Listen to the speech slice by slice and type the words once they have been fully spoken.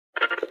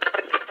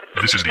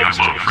This is the I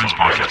Love Friends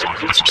podcast,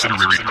 a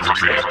subsidiary of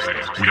Rock Radio.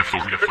 We have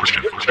Thor,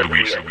 Christian,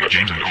 Luis,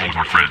 James, and all of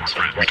our friends.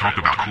 We talk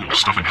about cool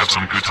stuff and have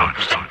some good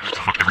times.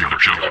 Fuck every other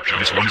show.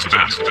 This one is the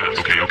best.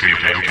 Okay.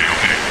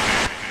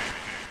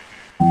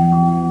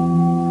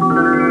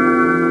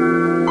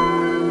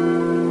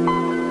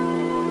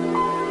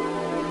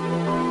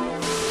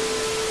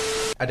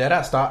 I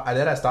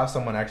did stop.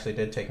 Someone actually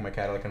did take my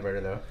catalytic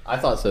converter though. I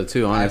thought so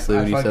too, honestly,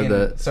 when you said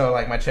that. So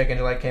like my check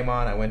engine light came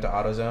on, I went to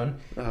AutoZone,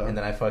 and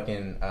then I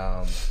fucking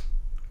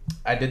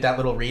I did that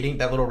little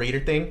reader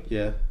thing.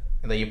 Yeah.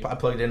 And then I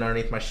plugged it in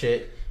underneath my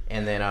shit,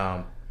 and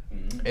then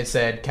it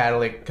said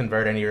catalytic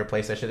converter, and you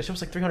replace that shit. That shit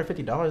was like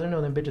 $350. I didn't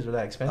know them bitches were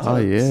that expensive. Oh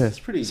yeah, it's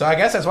pretty. So I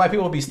guess that's why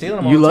people will be stealing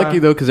them. You all the lucky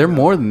time. though, because they're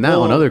more than that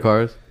on other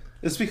cars.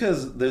 It's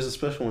because there's a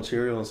special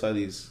material inside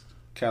these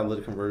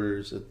catalytic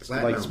converters. It's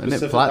Platinum. like specific.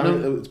 Isn't it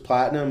platinum? It's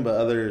platinum, but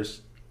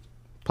others.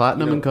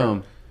 Platinum and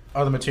cum.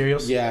 Oh, the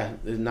materials. Yeah,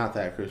 it's not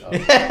that Christian.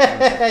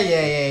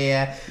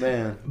 yeah.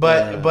 Man.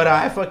 But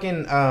I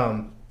fucking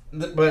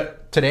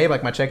but today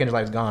like my check engine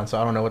light's gone, so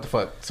I don't know what the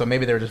fuck. So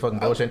maybe they were just fucking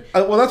bullshit.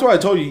 Well, that's why I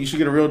told you should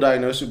get a real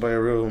diagnosis by a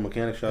real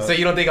mechanic shop. So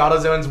you don't think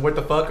AutoZone's worth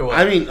the fuck or what?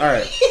 I mean, all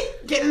right.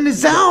 Get in the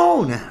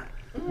zone.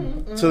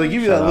 So they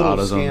give you Shout that out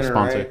little AutoZone scanner,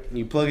 sponsor. right? And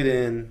you plug it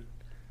in.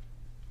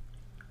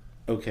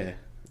 Okay.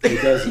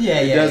 It does.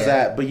 Yeah.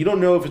 that, but you don't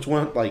know if it's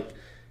one like,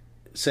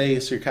 say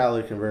it's your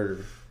catalytic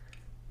converter,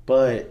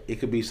 but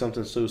it could be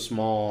something so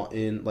small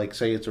in like,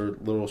 say it's a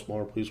little small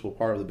replaceable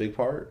part of the big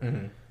part.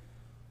 Mm-hmm.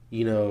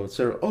 You know,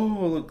 so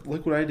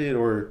look what I did,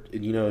 or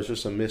you know, it's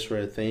just a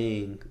misread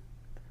thing.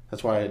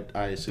 That's why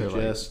I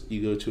suggest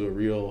you go to a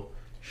real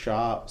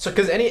shop. So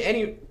because any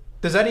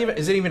is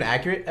it even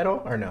accurate at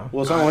all or no?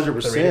 Well, it's not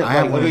 100%. I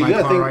have one in my you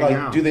gotta car think, right like,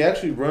 now. do they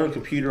actually run a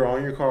computer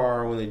on your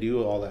car when they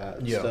do all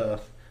that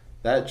stuff?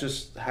 That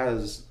just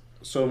has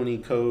so many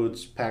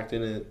codes packed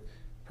in it.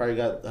 Probably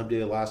got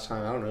updated last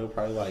time. I don't know,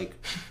 probably like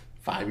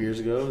 5 years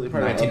ago. They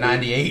probably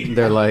 1998.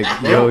 They're like,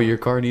 yo, your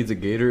car needs a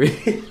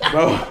Gatorade.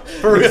 Bro,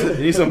 for real.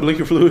 You need some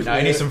blinker fluid.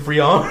 I need some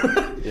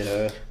Freon.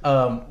 Yeah.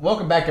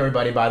 Welcome back,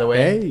 everybody. By the way,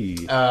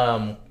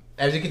 Hey.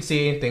 as you can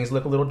see, things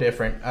look a little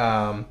different.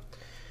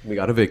 We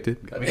got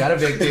evicted. We got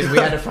evicted. We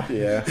had to.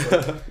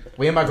 Yeah.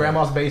 We in my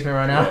grandma's basement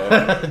right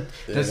now.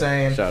 Just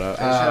saying. Shout out.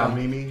 Shout out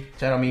Mimi.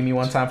 Shout out Mimi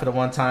one time for the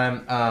one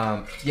time.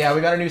 Yeah, we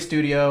got a new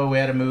studio. We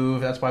had to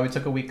move. That's why we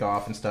took a week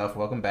off and stuff.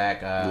 Welcome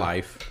back.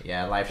 Life.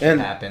 Yeah, life shit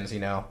And- happens, you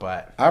know.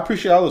 But I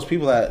appreciate all those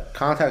people that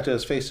contacted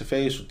us face to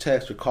face, or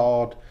text, or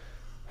called.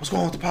 What's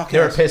going on with the podcast? they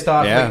were pissed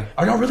off. Yeah. Like,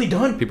 are y'all really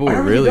done? People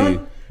Are were y'all really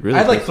done? I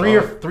had like pissed three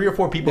off. or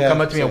four people Yeah,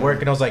 come up to me at same. work,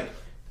 and I was like,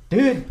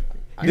 dude,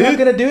 you're not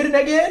gonna do it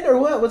again or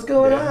what? What's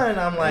going on? And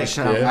I'm like,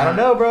 shut up. I don't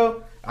know,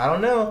 bro. I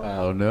don't know. I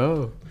don't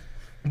know.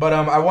 But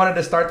I wanted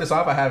to start this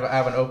off. I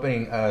have an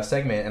opening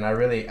segment, and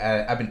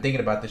I've been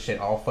thinking about this shit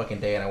all fucking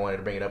day, and I wanted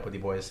to bring it up with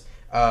you boys.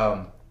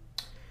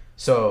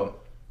 So,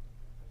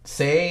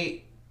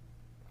 say,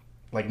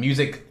 like,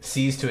 music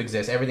ceased to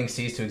exist, everything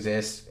ceased to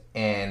exist,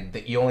 and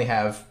that you only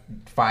have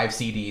 5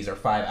 CDs or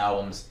 5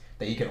 albums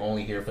that you can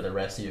only hear for the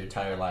rest of your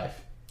entire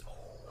life.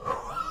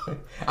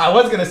 I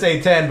was gonna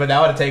say 10, but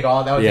that would take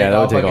all. That would take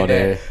all fucking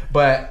day.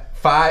 But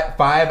five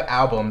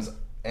albums,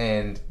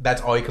 and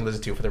that's all you can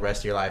listen to for the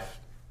rest of your life.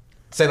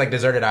 Say like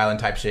Deserted Island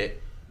type shit.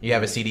 You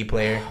have a CD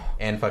player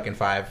and fucking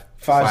five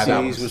Five CDs.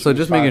 albums. Which So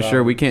just making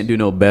sure we can't do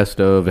no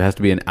best of. It has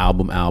to be an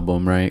album,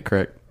 right?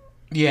 Correct?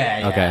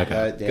 Yeah. Okay.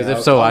 Yeah, Because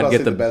if so, I'd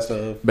get the best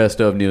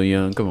best of Neil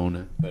Young. Come on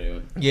now. But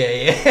anyway.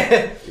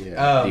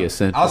 Yeah. The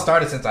essential. I'll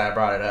start it since I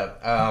brought it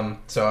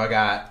up. So I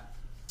got.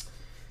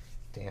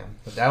 Damn,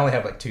 I only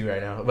have like 2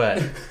 right now,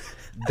 but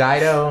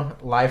Dido,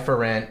 Life for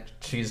Rent.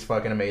 She's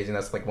fucking amazing.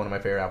 That's like one of my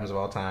favorite albums of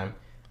all time.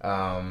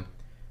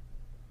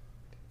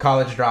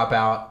 College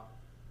Dropout.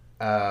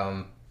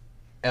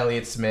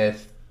 Elliott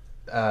Smith.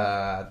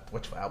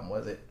 Which album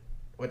was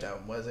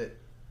it?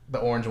 The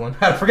orange one.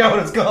 I forgot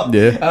what it's called.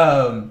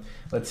 Yeah.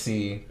 Let's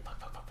see.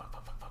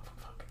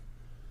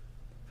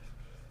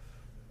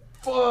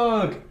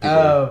 Fuck.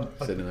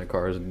 Sitting in their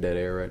cars in dead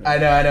air right now. I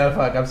know.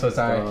 Fuck. I'm so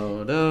sorry.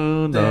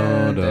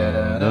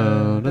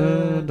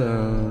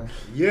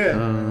 Yeah.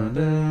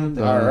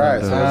 All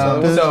right.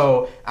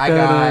 So I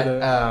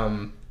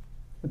got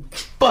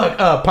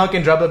Punk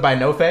and Drubblet by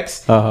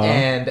NoFX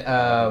and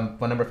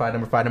number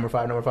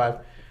five.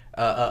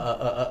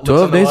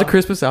 12 Days of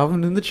Christmas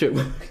album in the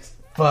Chipmunks.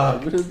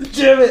 Fuck. Damn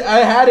it. I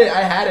had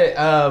it.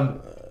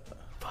 Fuck.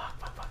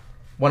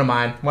 One of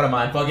mine.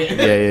 Fuck it.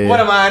 Yeah. One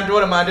of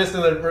mine. Just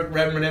to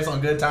reminisce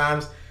on good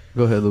times.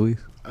 Go ahead, Luis.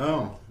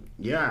 Oh,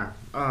 yeah.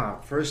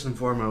 First and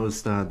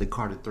foremost, the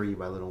Carter 3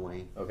 by Lil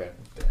Wayne. Okay.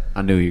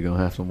 I knew you were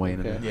gonna have some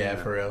Wayne in there. Yeah,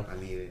 for real. I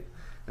need it.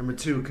 Number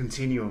 2,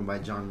 Continuum by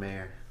John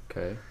Mayer.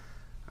 Okay.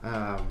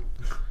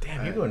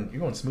 Damn, you're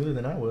going smoother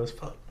than I was.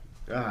 Fuck.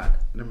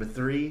 Number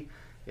 3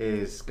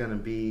 is gonna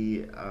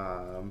be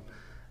The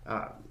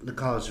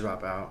College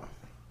Dropout,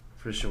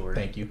 for sure.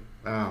 Thank you.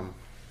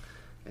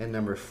 And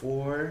number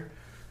 4,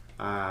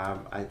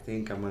 I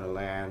think I'm gonna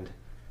land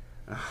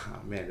Oh,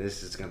 man,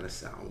 this is gonna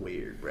sound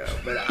weird, bro.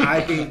 But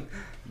I think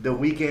the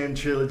Weeknd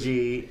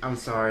trilogy. I'm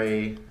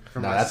sorry.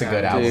 No, that's a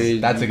good sadness. album.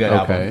 Dude, That's a good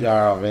okay. album.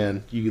 Oh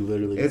man, you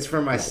literally. It's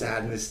for my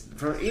sadness.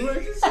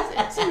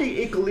 It's an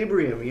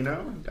equilibrium, you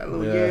know. Got a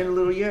little Yeah. yin, a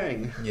little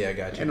yang, Yeah, I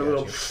got you. and a got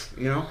little,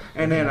 you. you know.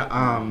 And then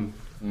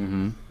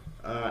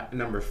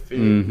number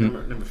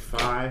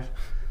 5.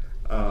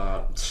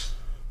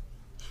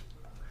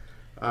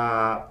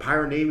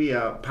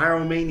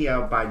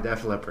 Pyromania by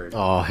Def Leppard.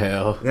 Oh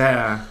hell,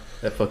 Yeah,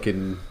 that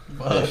fucking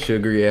that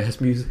sugary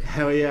ass music,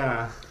 hell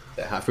yeah.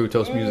 that high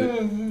fructose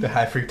music. The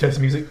high fructose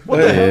music. What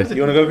Hey, the hell is it?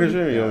 you want to go, Christian?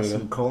 Or you want me to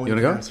Some go? colon You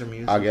wanna go? cancer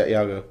music. I'll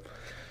go.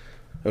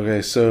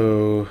 Okay,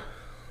 so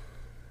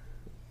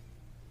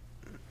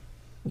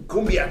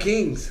Cumbia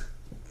Kings.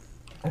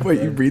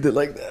 Wait, you breathe it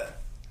like that?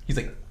 He's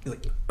like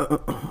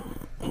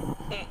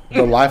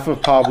the Life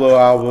of Pablo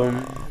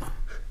album,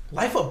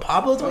 Life of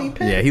Pablo's what you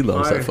picked? Yeah, he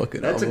loves Fire. that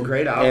fucking That's album. a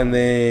great album. and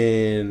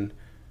then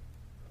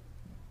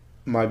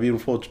My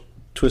Beautiful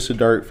Twisted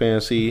Dark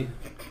Fantasy,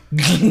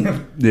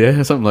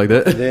 Yeah, something like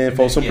that. then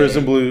Folsom Yeah.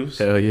 Prison Blues,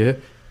 Hell yeah.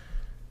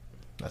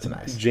 That's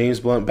nice. James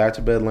Blunt, Back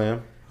to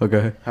Bedlam.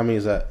 Okay. How many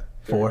is that?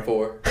 4.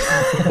 Four.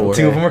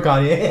 2 of them are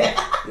Kanye.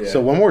 Yeah.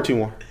 So one more, 2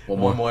 more.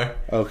 One more.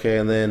 Okay,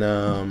 and then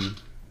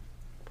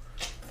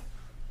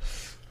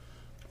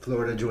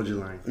Florida Georgia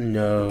Line.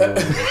 no.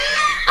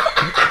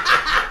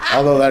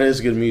 Although that is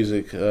good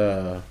music.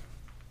 We'll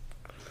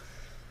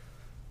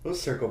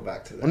circle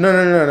back to that. No,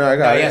 I No,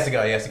 got he it. has to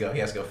go. He has to go. He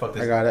has to go. Fuck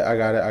this. I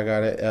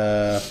got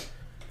it.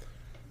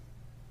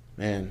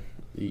 Man,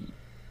 you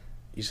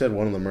said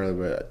one of them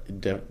earlier,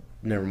 but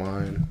never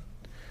mind.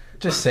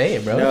 Just say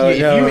it, bro. No,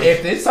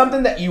 if it's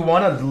something that you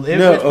want to live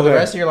with for the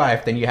rest of your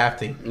life, then you have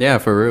to. Yeah,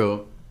 for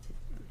real.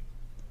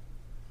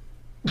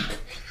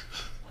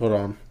 Hold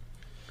on.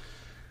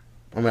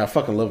 I mean, I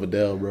fucking love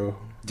Adele, bro.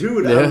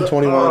 Dude, Yeah. I lo-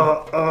 21.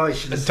 Oh, I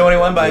should It's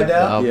 21 by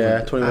Adele. album.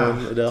 Yeah,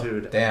 21 Adele.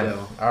 Dude, Damn.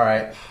 Adele. All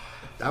right.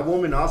 That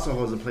woman also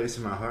holds a place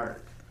in my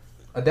heart.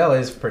 Adele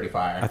is pretty I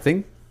fire.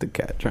 think the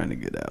cat trying to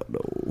get out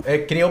though.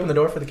 Hey, can you open the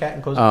door for the cat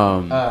and close it?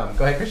 Um, Go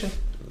ahead, Christian.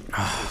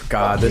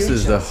 God, this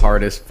is the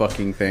hardest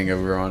fucking thing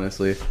ever,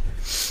 honestly.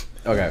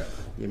 Okay,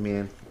 Yeah,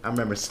 man. I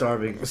remember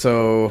starving.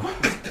 so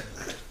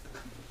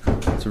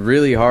it's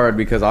really hard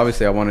because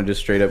obviously I want to just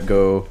straight up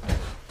go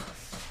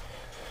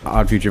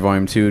Odd Future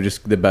Volume 2,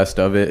 just the best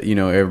of it. You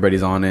know,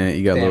 everybody's on it.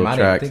 You got Damn, I little didn't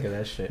tracks. think of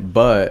that shit.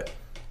 But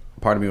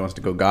part of me wants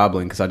to go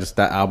Goblin because I just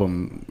that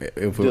album. If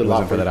it Did a lot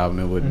wasn't for for that you. album,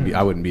 it wouldn't be.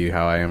 I wouldn't be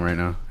how I am right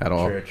now at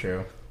all.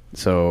 True.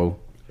 So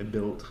It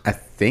built. I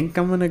think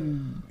I'm gonna.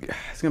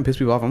 It's gonna piss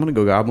people off. I'm gonna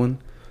go Goblin,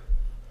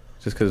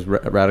 just because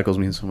Radicals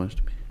mean so much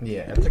to me.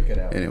 Yeah, that's a good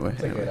album. Anyway,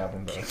 It's a good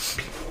album,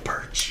 bro.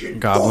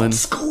 Goblin.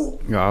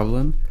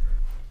 Goblin.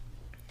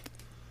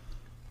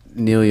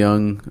 Neil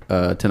Young,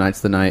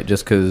 Tonight's the Night,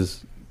 just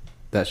because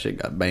that shit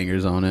got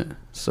bangers on it.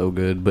 So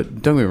good.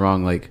 But don't get me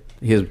wrong, like,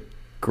 he has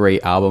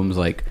great albums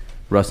like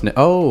Rust Rust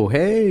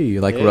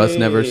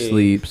Never Hey.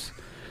 Sleeps,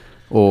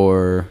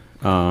 or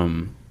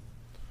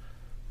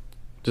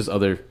just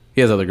other.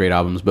 He has other great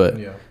albums, but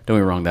Yeah. don't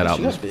get me wrong, that Yeah, she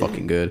album is got big.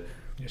 fucking good.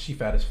 Yeah, she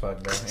fat as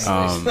fuck, bro.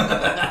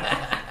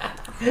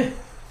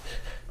 Anyways.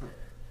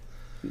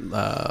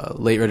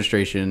 Late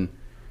Registration,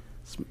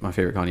 it's my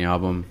favorite Kanye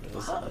album.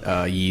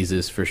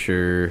 Yeezus for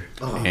sure,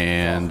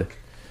 and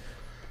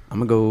I'm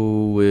gonna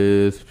go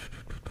with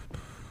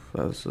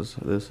this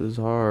is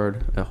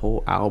hard. A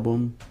whole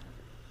album,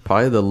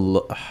 probably the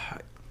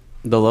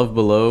Love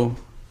Below,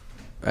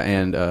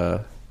 and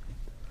the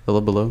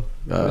Love Below.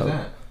 What was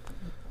that?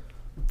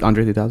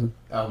 Andre 3000.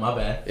 Oh, my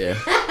bad. Yeah.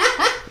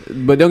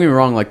 But don't get me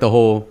wrong, like the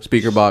whole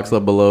Speaker Box,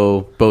 Love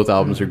Below, both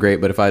albums are great.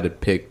 But if I had to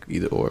pick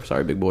either or,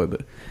 sorry, Big Boy,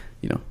 but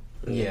you know.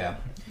 Yeah,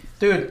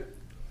 dude.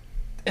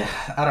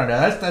 I don't know.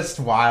 That's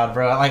wild,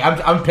 bro. Like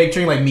I'm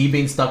picturing like me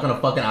being stuck on a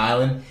fucking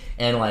island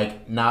and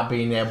like not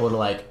being able to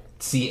like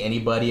see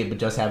anybody, but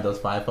just have those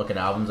 5 fucking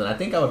albums, and I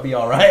think I would be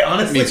all right.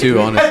 Honestly, Me too,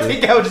 honestly. I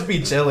think I would just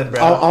be chilling,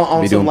 bro.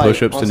 On Be some, doing like-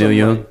 push-ups on to some, Neil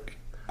Young. like,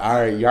 all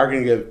right, y'all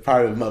gonna get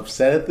probably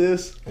upset at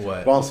this.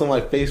 What? But on some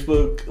like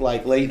Facebook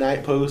like late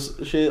night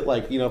post shit,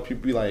 like you know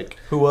people be like,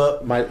 Who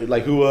up?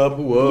 who up,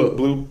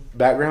 blue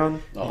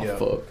background. Oh Yeah.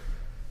 fuck.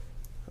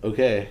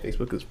 Okay,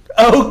 Facebook is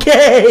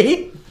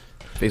Okay.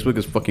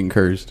 fucking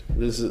cursed.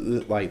 this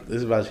is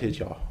about to hit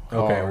y'all.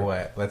 Okay, hard.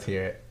 what? Let's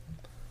hear it.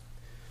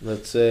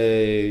 Let's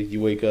say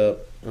you wake up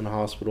in the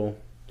hospital.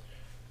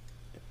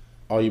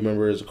 All you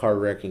remember is a car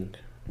wrecking.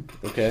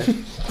 Okay?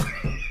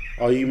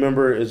 All you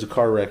remember is a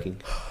car wrecking.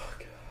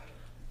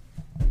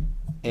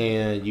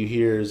 And you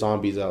hear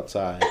zombies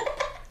outside.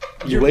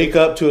 You wake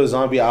up to a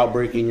zombie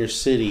outbreak in your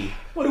city.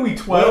 What are we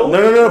 12?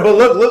 No, but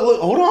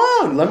look, hold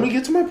on. Let me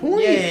get to my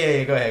point.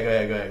 Yeah. Go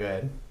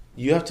ahead.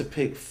 You have to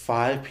pick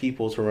 5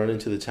 people to run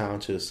into the town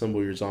to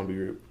assemble your zombie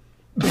group.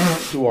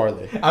 Who are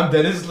they? I'm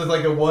dead. This is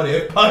like a what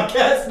if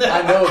podcast now.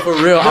 I know, for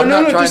real. I'm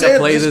not trying just to answer-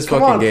 play just this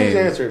come fucking on, please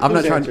game. answer, I'm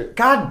not please trying. answer.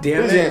 God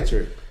damn Please it.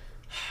 answer.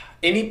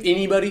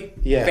 Anybody?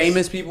 Yes.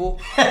 Famous people?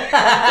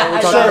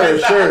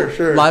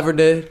 Sure. Live or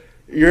dead?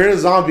 You're in a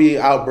zombie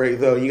outbreak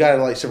though. You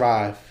gotta like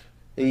survive,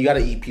 and you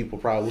gotta eat people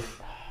probably.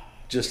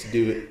 just to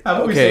do it. How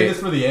about we Okay. save this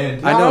for the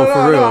end? I know,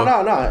 for real.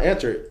 No,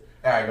 answer it.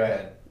 All right, go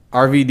ahead.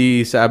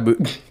 RVD, Sabu,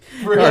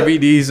 For real.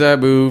 RVD,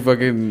 Sabu,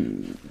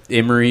 fucking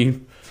Emery,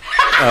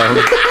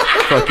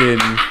 fucking,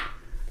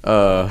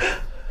 I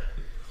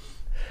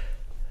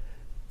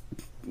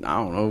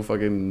don't know,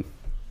 fucking.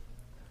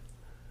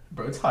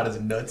 Bro, it's hot as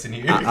nuts in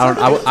here.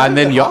 And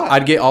then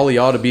I'd get all of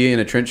y'all to be in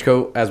a trench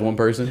coat as one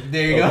person.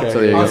 There you go. Okay. So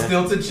there you On go.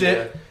 stilts and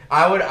shit.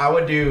 I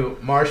would do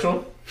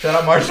Marshall. Shout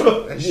out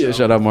Marshall. Yeah,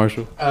 shout out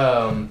Marshall.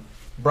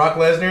 Brock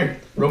Lesnar,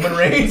 Roman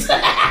Reigns,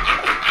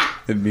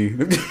 And me.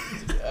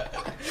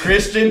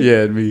 Christian.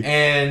 Yeah, and me.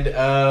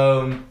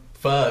 And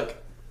fuck.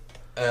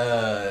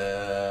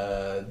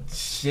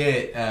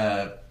 Shit.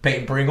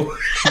 Peyton Pringle.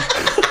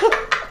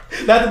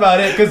 That's about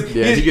it. Cause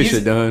Yeah, he gets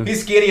shit done.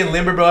 He's skinny and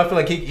limber, bro. I feel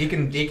like he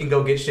can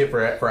go get shit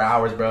for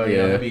hours, bro. You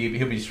know, Yeah.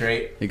 he'll be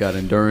straight. He got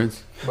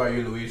endurance. What about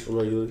you, Luis? What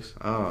about you, Luis?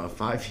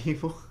 5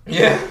 people.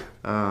 Yeah.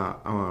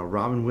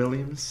 Robin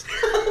Williams,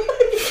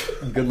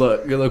 Good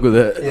luck. Good luck with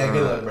that. Yeah.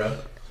 Good luck,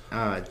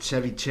 bro.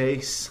 Chevy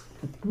Chase,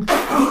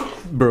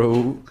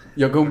 Bro,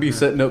 y'all gonna be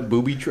setting up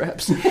booby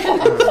traps?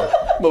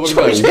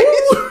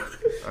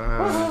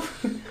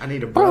 I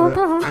need a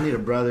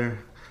brother.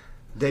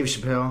 Dave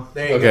Chappelle.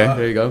 There you Okay, go.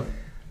 there you go.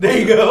 There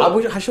you go.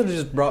 I should have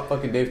just brought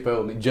fucking Dave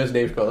Chappelle. Just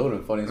Dave Chappelle. That would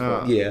have been funny as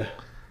fuck. Yeah.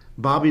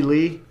 Bobby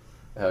Lee,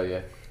 Hell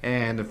yeah.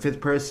 and the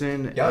fifth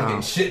person. Y'all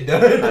getting shit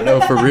done. I know,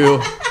 for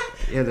real.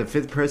 Yeah, the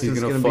fifth person He's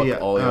is gonna gonna be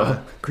fuck all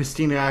y'all.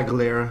 Christina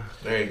Aguilera.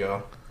 There you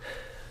go.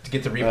 To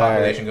get the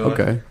repopulation going.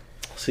 Okay.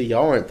 See,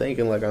 y'all aren't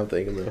thinking like I'm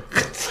thinking though.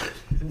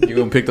 You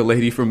gonna pick the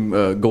lady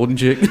from Golden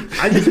Chick?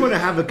 I just want to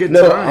have a good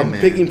No, time. I'm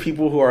man. picking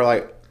people who are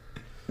like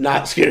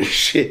not scared of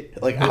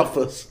shit, like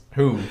alphas.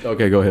 Who?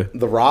 Okay, go ahead.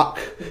 The Rock.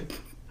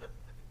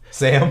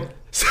 Sam.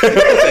 Sam,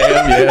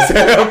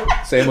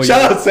 yeah. Sam will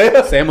Shout yell. out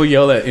Sam. Sam will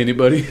yell at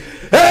anybody.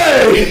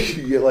 Hey,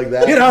 you get like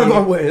that. Get out of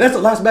our way. That's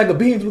the last bag of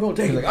beans we're gonna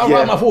take. Like, I'll Yeah.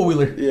 ride my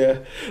 4-wheeler. Yeah,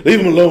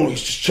 leave him alone.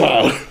 He's just a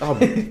child. I'll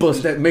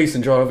bust that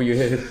mason jar over your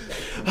head.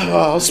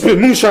 I'll spit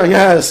moonshine in your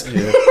ass.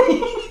 He's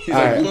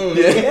All right.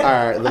 All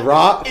right. The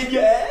Rock. In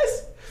your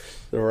ass.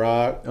 The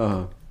Rock.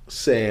 Uh-huh.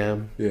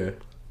 Sam. Yeah.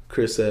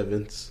 Chris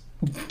Evans.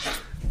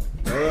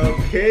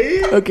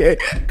 Okay. Okay.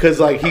 Because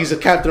like he's a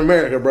Captain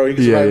America, bro. He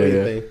can Yeah, survive yeah,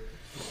 yeah.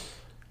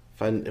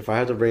 anything. If I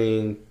had to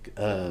bring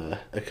a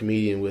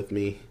comedian with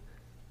me,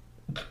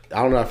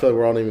 I don't know. I feel like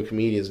we're all naming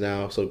comedians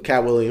now. So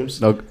Cat Williams,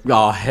 No.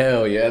 Oh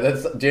hell yeah.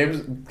 That's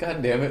James.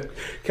 God damn it.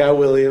 Cat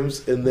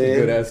Williams, and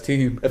then Good ass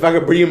team. if I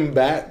could bring him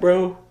back,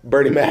 bro,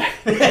 Bernie Mac.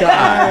 Hey,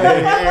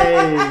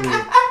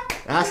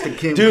 that's the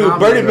king. Dude, comedy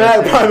Bernie right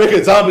Mac there. probably make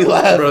a zombie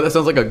laugh. Bro, that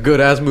sounds like a good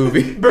ass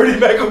movie. Bernie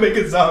Mac will make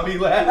a zombie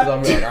laugh.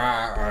 I'm like,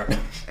 "Ah, ah."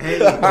 Hey,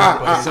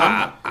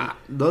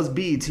 those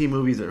BET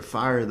movies are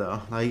fire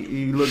though. Like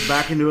you look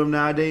back into them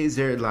nowadays,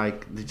 they're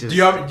like they just. Do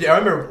you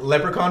remember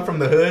Leprechaun from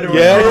the Hood? Or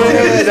Yeah,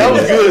 whatever? that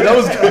was good. That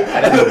was good.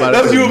 I didn't know about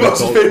That was it. you about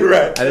his favorite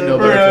rap. I didn't know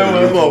Bro,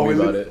 about it. come on, About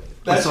Willie. it.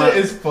 That That's shit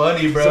is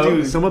funny, bro.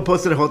 Dude, someone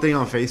posted a whole thing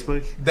on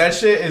Facebook. That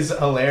shit is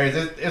hilarious.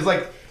 It's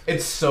like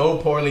it's so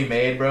poorly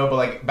made, bro. But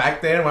like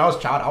back then when I was a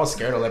child, I was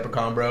scared of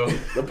Leprechaun, bro.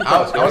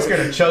 I was scared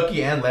of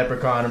Chucky and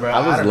Leprechaun, bro.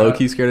 I was don't low know.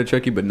 key scared of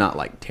Chucky, but not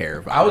like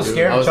terrified. I was dude.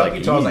 scared of Chucky like,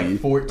 until I was "Ee." like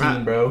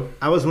 14, bro.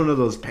 I was one of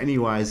those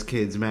Pennywise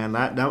kids, man.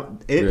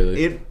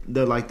 Really?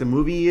 The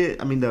movie,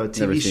 the Never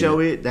TV seen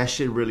show, that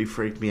shit really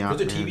freaked me out.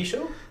 Was it a man. TV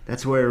show?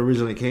 That's where it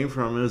originally came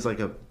from. It was like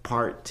a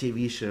part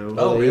TV show.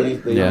 Oh,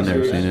 really? Yeah, I've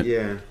never seen it.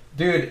 Yeah.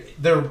 Dude,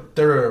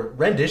 the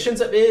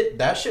renditions of it,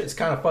 that shit's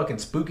kind of fucking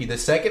spooky. The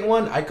second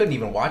one, I couldn't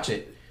even watch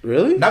it.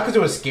 Really? Not because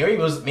it was scary, it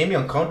was made me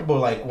uncomfortable.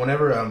 Like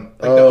whenever,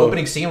 the Oh.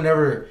 opening scene,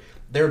 whenever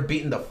they were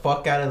beating the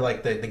fuck out of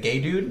like the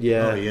gay dude.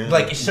 Yeah. Oh, yeah.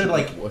 Like it showed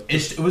like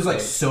it was like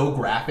so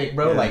graphic,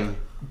 bro. Yeah.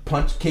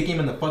 Like kick him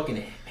in the fucking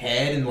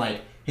head and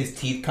like his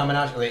teeth coming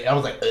out. Like, I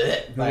was like, ugh.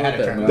 Like, I had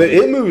to turn it The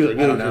off. It movies are I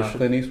don't good. know. Christian.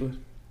 Clint Eastwood.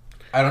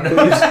 I don't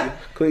know.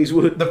 Clint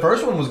Eastwood. The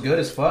first one was good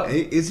as fuck.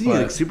 Is he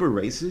but- like super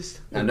racist?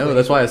 I know.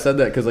 That's why I said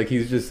that because like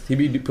he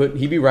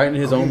be writing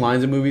his own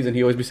lines in movies and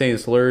he always be saying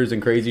slurs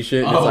and crazy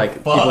shit. And Oh, it's like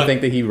people fuck. think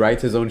that he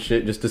writes his own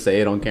shit just to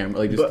say it on camera,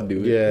 like just to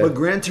do it. Yeah. But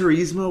Gran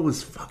Turismo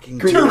was fucking.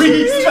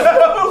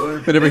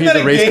 Turismo! Whenever Isn't he's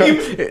that a race car,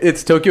 game?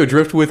 it's Tokyo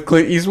Drift with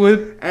Clint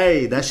Eastwood.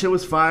 Hey, that shit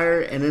was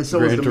fire, and then so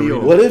was Gran the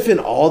mule. Turismo. What if in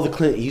all the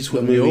Clint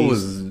Eastwood Mule movies?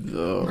 was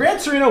Gran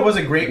Torino was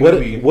a great What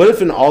movie. what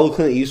if in all the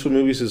Clint Eastwood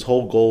movies his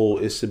whole goal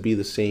is to be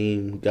the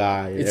same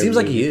guy? in it every seems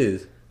like movie? he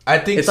is. I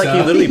think It's so. like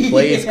he literally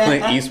plays Yeah.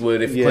 Clint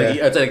Eastwood. If Clint,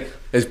 Yeah. it's like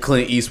if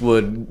Clint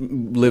Eastwood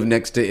lived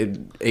next to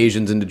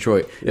Asians in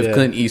Detroit. If Yeah.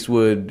 Clint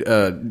Eastwood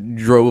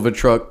drove a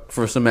truck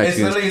for some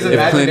Mexicans. literally his If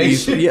Clint imagination.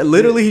 Eastwood, yeah,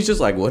 literally, he's just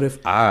like, what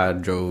if I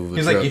drove a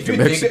He's truck like, if to you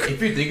Mexico?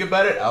 think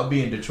about it, I'll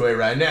be in Detroit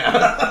right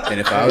now. And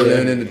if I was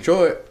living in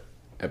Detroit,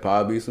 there'd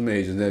probably be some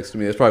Asians next to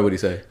me. That's probably what he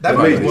say. That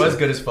Probably movie what he was say.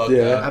 good as fuck.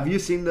 Yeah. though. Have you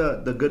seen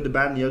the Good, the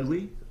Bad, and the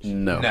Ugly?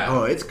 No. No.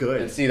 Oh, it's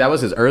good. See, that was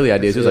his early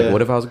ideas. He was Yeah. like,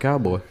 what if I was a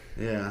cowboy?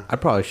 Yeah. I'd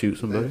probably shoot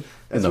somebody in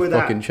That's the where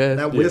that- fucking chest.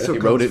 that whistle he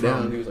wrote comes it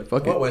down. from. He was like,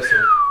 fuck What it. whistle?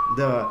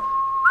 The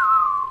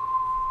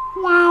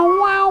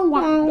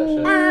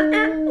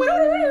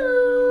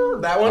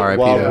That one. R.I.P.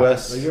 Wild to,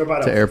 West. Like, you're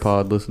about to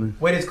AirPod listening.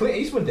 Wait, is Clint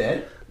Eastwood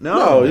dead?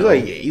 No,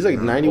 he's like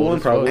 91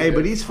 probably. Hey,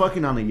 but he's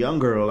fucking on a young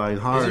girl like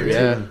hard. Is he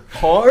Yeah. too.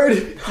 Hard?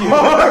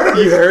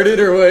 You heard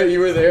it or what? You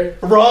were there?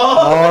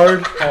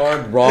 Raw.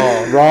 Hard,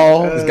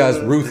 raw. This guy's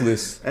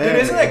ruthless. Dude,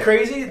 isn't that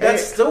crazy?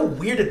 That's so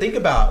weird to think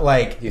about.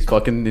 Like, He's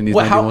fucking and he's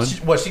what?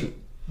 91. She?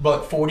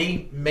 But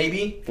 40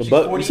 maybe. She's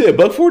You 40? say a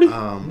buck 40?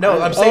 No,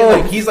 I'm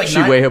saying like he's like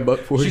She weigh a buck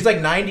 40. She's like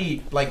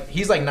 90. Like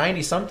he's like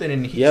 90 something,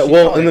 and Yeah, she's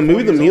well, probably in the like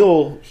movie 40 The years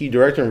old. Mule, he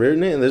directed and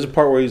written it, and there's a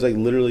part where he's like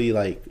literally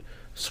like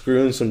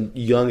screwing some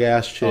young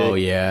ass chick. Oh,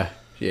 yeah.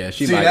 Yeah,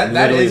 she's See, like that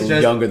literally is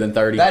just- younger than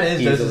 30. That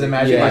is just his easily.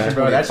 imagination, Yeah.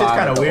 bro. That's just 25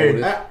 kind at of the weird.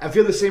 oldest. I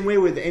feel the same way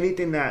with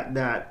anything that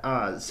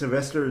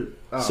Sylvester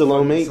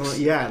Stallone makes?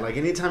 Yeah, like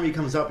anytime he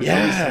comes up, it's Yeah.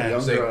 always some young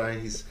It's like- girl,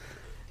 and he's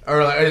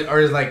Or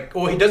is like,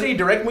 well, doesn't he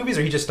direct movies,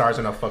 or he just stars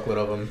in a fuckload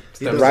of them?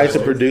 He does Writes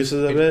and both.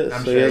 produces of it, I'm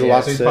so sure. he has a Yeah. lot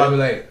So to he's say. probably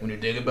like, when you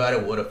think about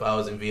it, what if I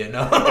was in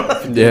Vietnam?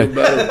 Yeah.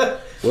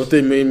 What if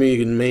they made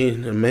me a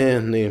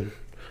man named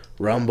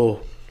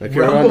Rambo? I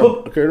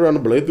Rambo? carried around the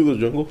blade through the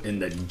jungle. In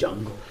the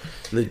jungle.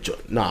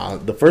 Nah,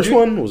 the first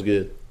one was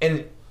good.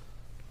 And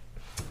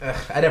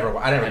I never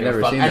I never give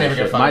a fuck. seen I that never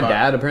give a shit. fuck My about-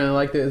 dad apparently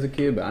liked it as a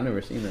kid, but I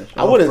never seen that shit.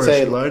 I wouldn't First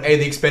say Blood. Hey,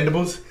 the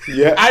Expendables.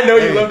 Yeah. I know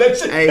you love that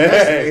shit.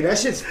 Hey, that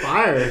shit's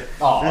fire.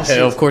 Oh, That Hell,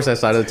 shit's- of course that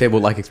side of the table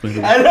like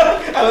expensive. I know.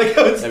 I like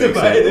how it's That makes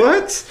divided.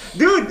 What,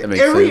 dude? That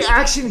makes Every sense.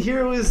 action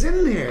hero is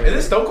in there. Is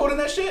it Stone Cold in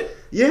that shit?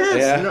 Yes.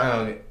 Yeah.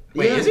 no-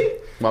 Wait, Yeah. is he?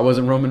 Why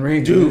wasn't Roman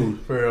Reigns? Dude,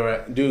 For real,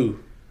 right?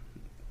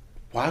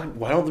 why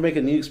don't they make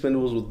a new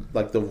Expendables with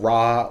like The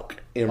Rock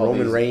and All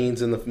Roman these-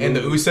 Reigns and the And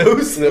the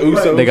Usos. The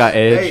Usos. They got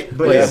Edge. Hey,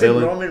 but play a isn't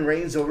villain. Roman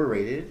Reigns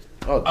overrated?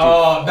 Oh, dude.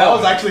 Oh, that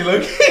was actually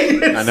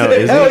looking. I know,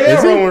 is Hell it? yeah,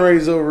 Is it? Roman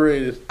Reigns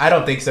overrated. I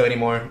don't think so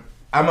anymore.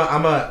 I'm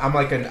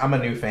a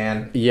new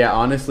fan. Yeah,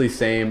 honestly,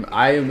 same.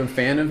 I am a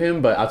fan of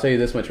him, but I'll tell you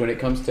this much: when it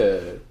comes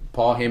to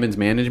Paul Heyman's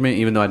management,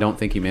 even though I don't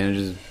think he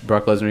manages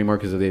Brock Lesnar anymore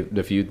because of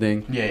the feud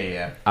thing,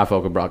 Yeah. I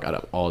fuck with Brock out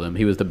of all of them.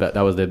 He was the best.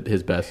 That was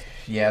his best.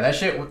 Yeah, that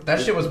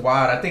shit was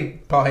wild. I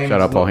think Paul Heyman.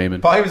 Shout out Paul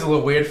Heyman. Paul Heyman's a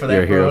little weird for that,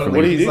 You're a hero bro. for Like, me.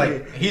 What do you he's do?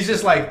 like, he's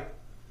just like,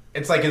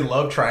 it's like his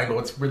love triangle.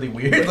 It's really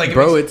weird. Like,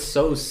 Bro, it's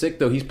so sick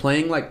though. He's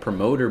playing like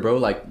promoter, bro.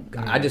 Like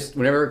I just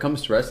whenever it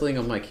comes to wrestling,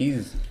 I'm like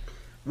he's.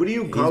 What do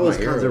you He's call my those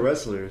kinds hero. of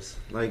wrestlers?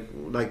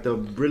 Like the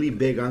really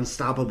big,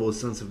 unstoppable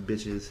sons of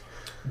bitches.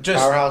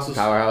 just Powerhouses.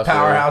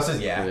 powerhouses.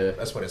 Yeah, Yeah.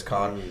 that's what it's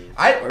called.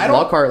 I don't.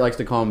 Lockhart likes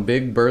to call them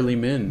big burly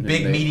men.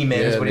 Big, And meaty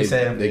men is what he they-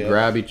 said. They Yeah.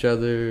 grab each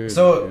other.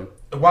 So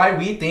why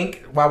we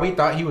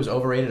thought he was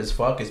overrated as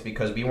fuck is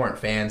because we weren't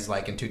fans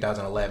like in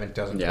 2011,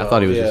 2012. yeah, I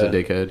thought he was just a Yeah.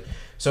 dickhead.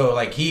 So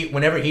like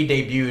whenever he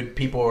debuted,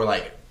 people were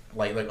like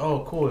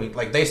oh cool,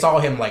 like they saw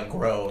him like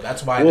grow.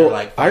 That's why Well, they're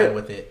like fine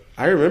with it.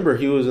 I remember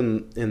he was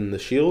in the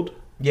Shield,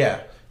 Yeah,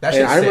 that and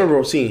shit's I sick.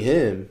 remember seeing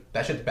him,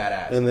 That shit's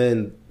badass. and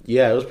then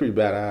it was pretty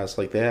badass.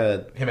 Like they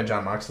had, Him and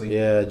John Moxley.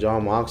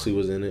 John Moxley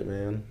was in it,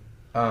 man.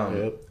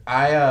 Yep.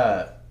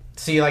 I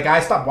see, like I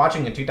stopped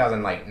watching in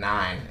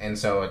 2009, and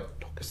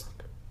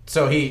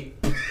so he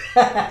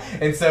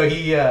and so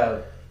he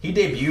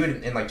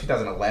debuted in like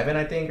 2011,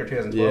 I think, or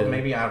 2012 Yeah.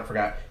 maybe. I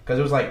forgot because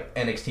it was like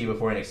NXT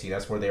before NXT.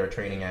 That's where they were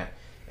training at.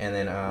 And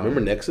then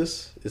Remember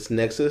Nexus? It's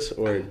Nexus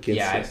or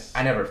Genesis?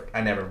 yeah,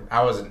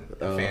 I wasn't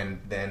a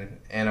fan then,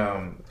 and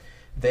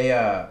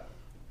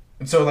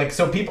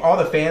so people, all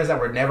the fans that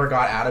were never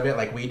got out of it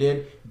like we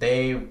did,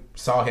 they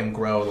saw him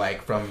grow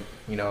like from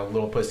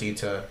little pussy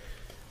to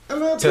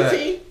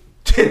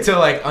to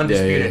like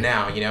undisputed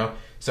now,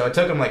 So it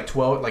took him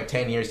like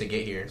 10 years to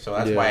get here. So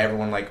that's Yeah. why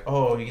everyone like,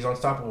 oh, he's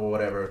unstoppable,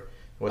 whatever.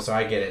 Well, so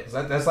I get it.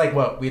 That's like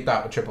what we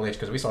thought with Triple H,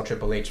 because we saw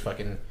Triple H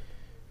fucking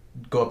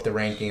go up the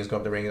rankings, all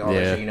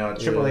that shit,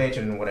 Triple H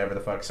and whatever the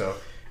fuck. So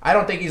I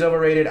don't think he's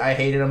overrated. I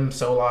hated him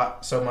so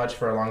much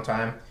for a long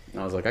time.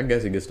 I was like, I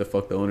guess he gets to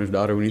fuck the owner's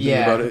daughter when you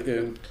Yeah. think about it.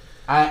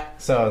 Yeah.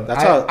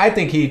 That's how- I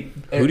think he.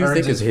 Who do you earns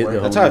think his has hit worth. the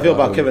That's how I feel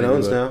about When Kevin you think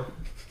Owens about now.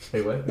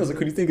 Wait, what? I was like,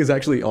 who do you think is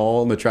actually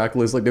all on the track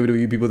list, like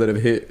WWE people that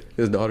have hit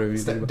his daughter? When you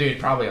think about Dude,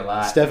 probably a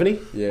lot. Stephanie?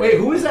 Yeah. Wait,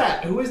 who is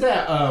that?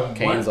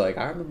 Kane's like,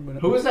 I remember.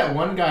 Who was that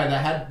one guy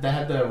that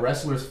had the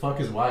wrestlers fuck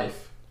his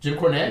wife? Jim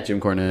Cornette. Jim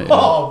Cornette.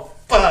 Oh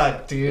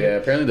fuck, dude. Yeah,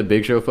 apparently the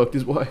Big Show fucked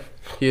his wife.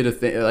 He had a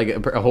thing, like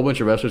a whole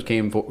bunch of wrestlers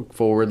came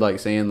forward, like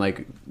saying,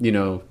 like,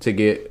 to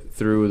get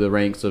through the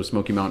ranks of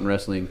Smoky Mountain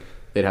Wrestling,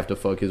 they'd have to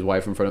fuck his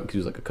wife in front of him because he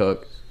was like a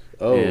cuck.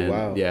 Oh, And,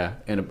 wow. Yeah,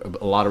 and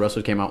a lot of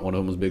wrestlers came out. One of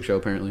them was Big Show,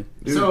 apparently.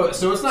 So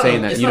it's not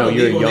saying that, it's you not know,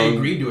 you're illegal. They young-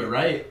 agreed to it,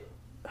 right?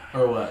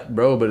 Or what?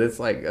 Bro, but it's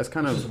like that's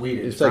kind It's of just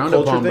weird. It's It's like frowned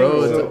culture upon, thing,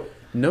 bro. or It's what? like,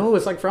 no,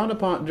 it's like frowned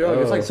upon,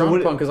 Joe. It's like So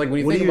frowned upon because like when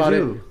you what think do about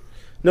do?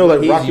 No,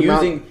 like it, Rocky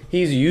Mountain.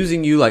 he's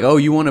using you like, oh,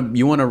 you want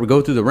to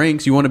go through the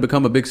ranks, you want to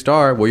become a big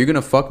star. Well, you're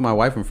gonna fuck my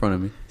wife in front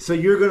of me. So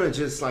you're gonna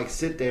just like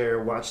sit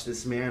there, watch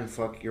this man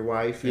fuck your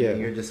wife, and Yeah.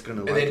 you're just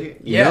gonna And like then-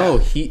 it? Yeah. No,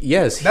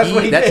 That's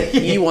what he did.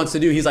 he wants to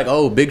do. He's like,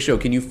 oh, Big Show,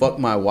 can you fuck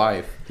my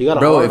wife? He got a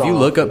Bro, hard if you on.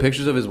 look up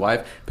pictures of his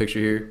wife, picture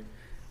here.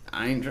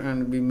 I ain't trying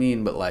to be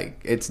mean, but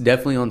like it's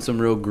definitely on some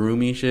real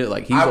groomy shit.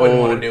 Like he's I wouldn't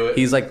old. wanna do it.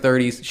 He's like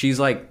 30s. She's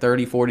like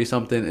 30, 40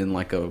 something, and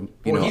like a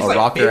He's a like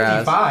rocker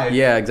 55. ass.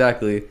 Yeah,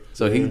 exactly.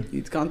 So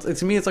he's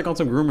to me it's like on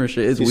some groomer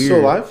shit. It's He's weird.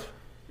 still alive?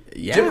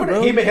 Yeah, Jim Cornette,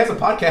 bro. he has a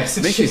podcast.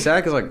 And Makes me shit. sad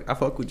because like I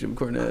fuck with Jim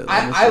Cornette.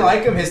 I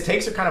like him. His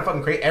takes are kind of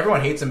fucking crazy.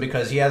 Everyone hates him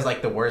because he has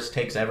like the worst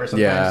takes ever.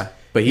 Sometimes. Yeah,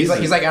 but he's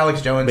he's like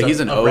Alex Jones. but he's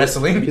of, an of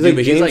wrestling. He's like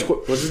but he's James.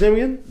 like- What's his name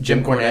again?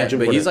 Jim Cornette. Jim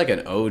but Cornette. he's like an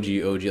OG.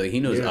 Like he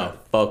knows Yeah.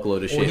 a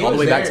fuckload of shit, he all the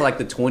was way back there. to like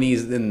the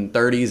 20s and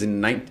 30s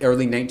and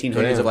early 1900s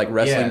Damn. of like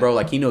wrestling, Yeah. bro.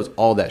 Like he knows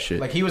all that shit.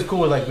 Like he was cool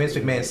with like Vince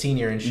McMahon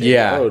Senior and shit.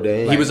 Yeah. Oh,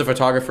 dang. He was a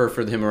photographer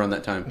for him around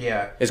that time.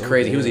 Yeah. It's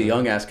crazy. He was a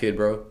young ass kid,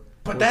 bro.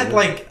 But that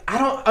like I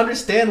don't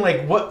understand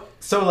like what.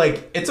 So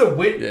like it's a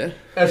win. Yeah.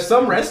 If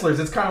some wrestlers,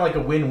 it's kind of like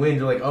a win-win.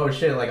 You're like, oh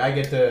shit, like I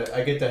get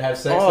to have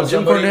sex. Oh, with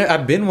Jim somebody. Cornette,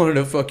 I've been wanting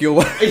to fuck your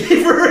wife. For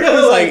real,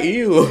 It's like,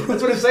 ew.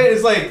 That's what I'm saying.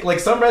 It's like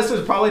some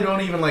wrestlers probably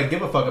don't even like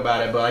give a fuck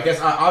about it. But I guess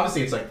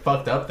obviously it's like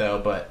fucked up though.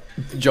 But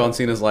John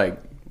Cena's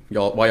like,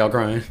 why y'all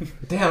crying?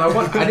 damn, I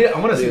want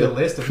to see Yeah. the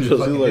list of who Just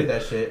fucking like- did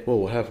that shit. Whoa,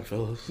 what happened,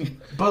 fellas?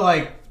 But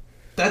like,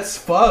 that's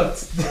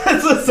fucked.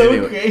 That's so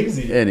Anyway.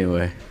 crazy.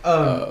 Anyway,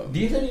 Do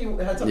you think you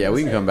had something? yeah, to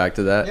we can say? come back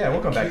to that. Yeah,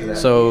 we'll come back to that.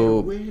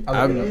 So,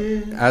 I'll look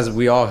it as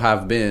we all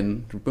have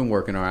been, we've been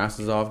working our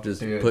asses off, just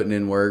Dude. putting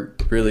in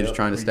work, really just Yep.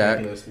 trying to stack,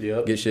 Ridiculous.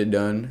 Yep. get shit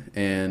done.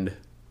 And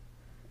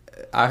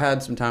I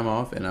had some time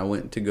off, and I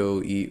went to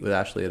go eat with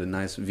Ashley at a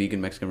nice vegan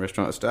Mexican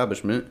restaurant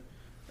establishment.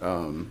 I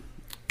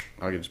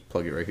can just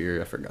plug it right here.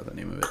 I forgot the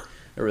name of it.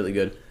 They're really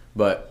good,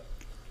 but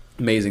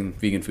amazing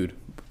vegan food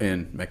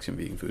and Mexican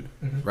vegan food,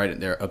 right in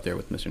there, up there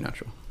with Mr.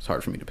 Natural. It's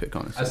hard for me to pick,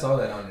 honestly. I saw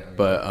that on.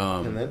 But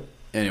And then?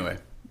 anyway,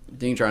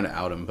 ain't trying to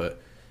out him, but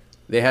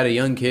they had a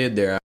young kid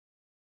there.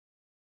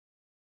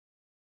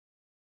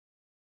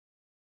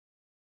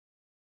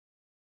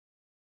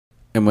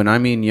 And when I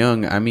mean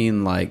young, I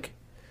mean like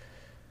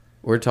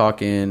we're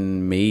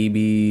talking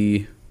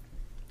maybe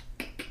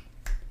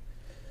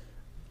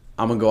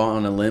I'm gonna go out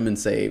on a limb and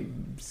say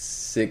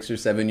 6 or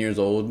 7 years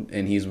old,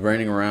 and he's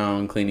running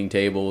around cleaning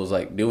tables,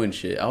 like doing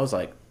shit. I was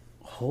like,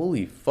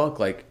 holy fuck,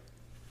 like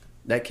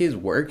that kid's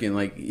working,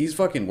 like he's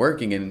fucking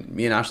working. And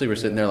me and Ashley were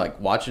sitting there like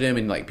watching him,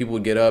 and like people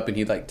would get up and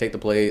he'd like take the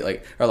plate,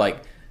 like, or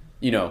like,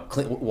 you know,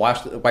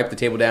 wipe the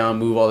table down,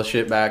 move all the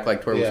shit back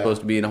like to where it was Yeah.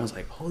 supposed to be. And I was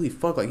like, holy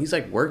fuck, like he's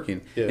like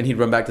working. Yeah. And he'd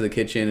run back to the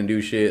kitchen and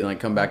do shit and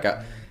like come back out.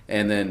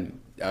 And then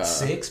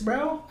 6,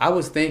 bro. I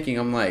was thinking,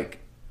 I'm like,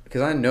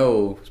 because I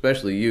know,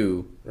 especially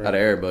you, Right. out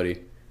of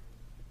everybody,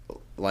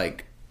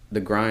 like the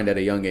grind at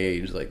a young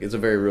age, like it's a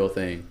very real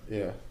thing.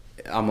 Yeah.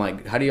 I'm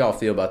like, how do y'all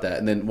feel about that?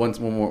 And then one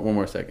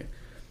more second.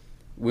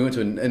 We went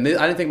to, and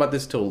I didn't think about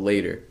this till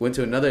later. Went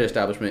to another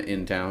establishment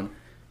in town.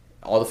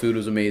 All the food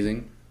was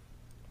amazing.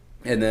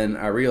 And then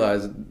I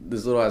realized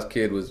this little ass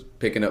kid was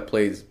picking up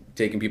plates,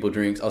 taking people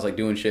drinks. I was like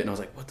doing shit, and I was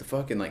like, what the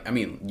fuck? And like, I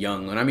mean,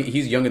 young. And I mean,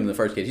 he's younger than the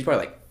first kid. He's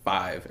probably like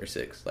 5 or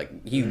 6.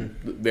 Like he's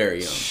very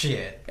young.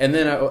 Shit. And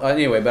then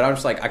anyway, but I'm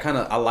just like,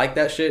 I like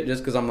that shit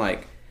just because I'm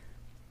like,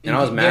 and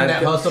I was You mad.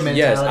 get that hustle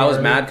Yes, I was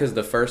mentality, mad right? because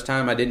the first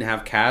time I didn't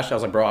have cash, I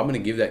was like, bro, I'm gonna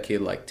give that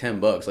kid like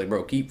 $10. Like,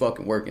 bro, keep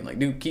fucking working. Like,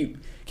 dude, keep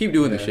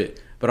doing this shit.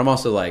 But I'm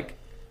also like,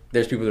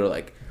 there's people that are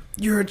like,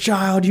 you're a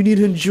child, you need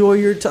to enjoy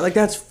your time. Like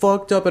that's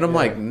fucked up. And I'm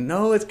like,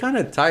 no, it's kind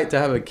of tight to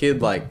have a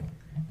kid like.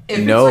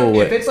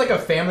 If it's like a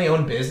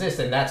family-owned business,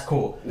 then that's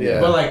cool.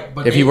 Yeah.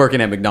 But If you're working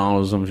at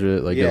McDonald's or some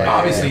shit, like, Yeah, you're like,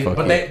 obviously, yeah, fuck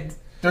but it.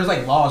 there's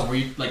like laws where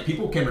you like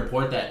people can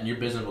report that and your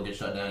business will get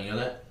shut down. You know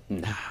that?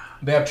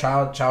 They have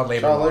child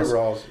labor Child laws. labor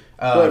laws.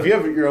 But if you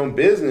have your own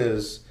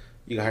business,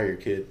 you can hire your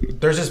kid.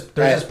 There's this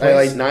At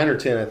place. like 9 or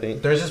 10, I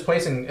think. There's this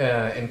place in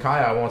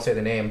Kaya. I won't say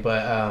the name,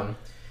 but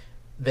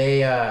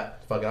they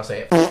fuck it, I'll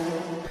say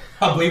it.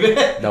 I'll believe it.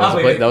 That I'll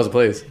believe it. was a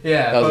place.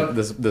 Yeah, That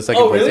was the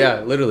second Oh, place. really?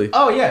 Yeah, literally.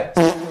 Oh yeah.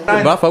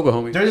 But I fuck with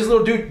homie. There's this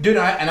little dude, and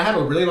I had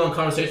a really long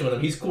conversation with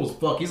him. He's cool as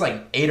fuck. He's like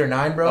 8 or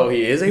 9, bro. Oh,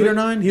 he is 8 or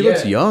 9? He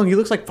looks young. He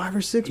looks like 5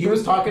 or 6. He bro.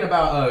 was talking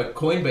about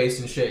Coinbase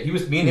and shit.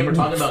 Me and him were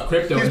talking about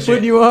crypto and He's shit.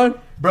 putting you on?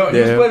 Bro, he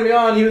was Yeah. putting me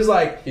on. He was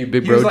like, You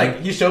big he was bro,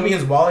 like, he showed me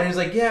his wallet. And he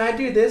was like, yeah, I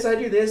do this.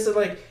 And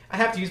like, I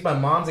have to use my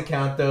mom's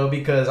account though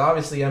because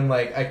obviously I'm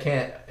like, I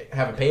can't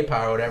have a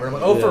PayPal or whatever. I'm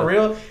like, oh, for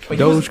real? But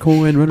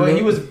Dogecoin, run But it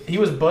he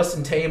up. was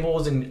busting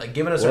tables and like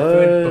giving us our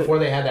What? food before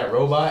they had that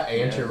robot. I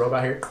entered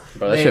robot here.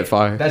 Bro, that shit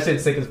fire. That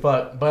shit's sick as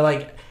fuck. But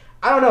like,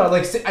 I don't know.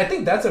 Like, I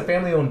think that's a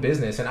family-owned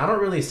business, and I don't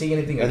really see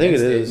anything. I think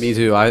against it is. Me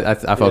too. I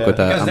fuck Yeah. with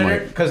that. I'm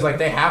like, because like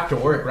they have to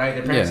work, right?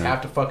 Their parents Yeah.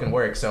 have to fucking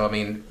work. So I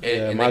mean, and might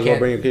they as well can't-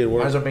 bring your kid to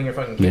work. Might as well bring your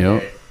fucking kid.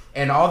 Yep. there.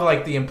 And all the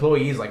like the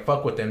employees like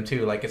fuck with them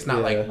too. Like it's not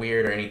Yeah. like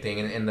weird or anything.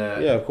 And the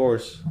Yeah, of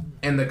course.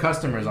 and the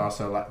customers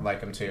also like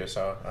them too.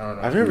 So I don't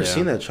know. I've never Yeah.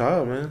 seen that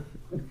child, man.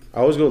 I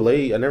always go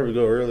late. I never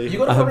go early. You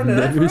go to I've Florida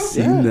Knife, never bro?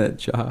 seen that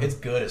child. It's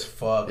good as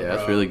fuck. Yeah, bro.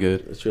 it's really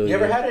good. It's really You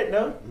ever good. had it?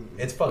 No,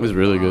 it's fucking. It was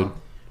really bomb. good.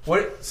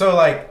 What? So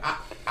like,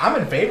 I'm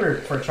in favor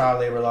for child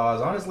labor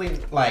laws. Honestly,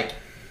 like,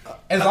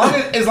 as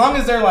long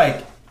as they're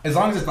like, as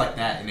long as it's like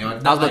that, you know. I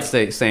was about to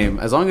say same.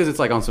 As long as it's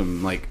like on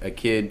some like a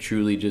kid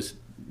truly just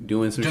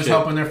doing some just shit,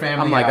 helping their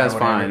family. I'm like, out or that's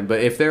whatever. fine.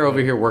 But if they're over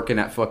here working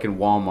at fucking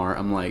Walmart,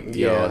 I'm like,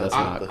 yo, Yeah, that's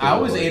not. Cool. I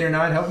was 8 or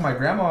 9 helping my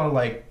grandma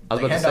like I was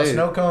about hand to out say,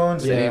 snow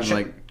cones, same, and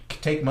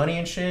like take money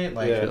and shit.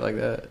 Like shit like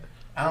that.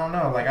 I don't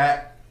know, like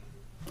I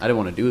didn't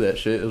want to do that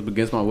shit. It was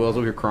against my will. I was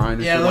over here crying.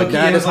 And Yeah, shit. low-key, Like,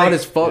 Dad, it it's was hot like-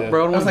 as fuck, Yeah. bro.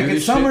 I I don't was want like, to do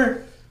it's this shit.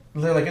 summer.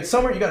 They're like, it's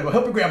summer. You gotta go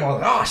help your grandma. I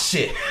was like, oh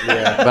shit.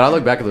 Yeah. But I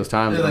look back at those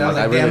times. I And was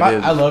I'm like, like, damn, I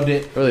really did. I loved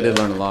it, I really did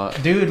learn a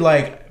lot. dude.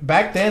 Like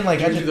back then, like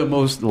I Usually just the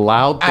most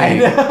loud I thing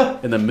know.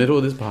 in the middle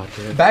of this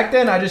podcast. back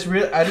then I just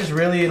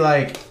really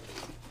like.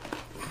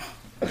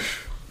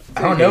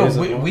 I don't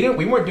know.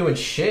 We weren't doing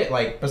shit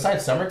like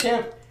besides summer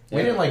camp. We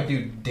didn't like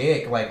do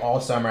dick like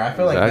all summer. I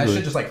feel like that Exactly.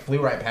 shit just like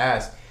flew right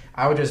past.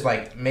 I would just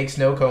like make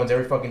snow cones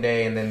every fucking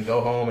day and then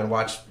go home and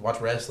watch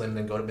wrestling and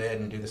then go to bed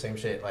and do the same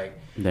shit. Like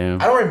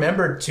Damn. I don't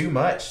remember too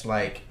much.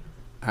 Like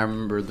I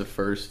remember the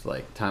first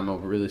like time I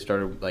really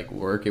started like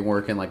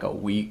working like a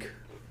week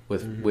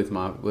with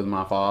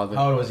my father.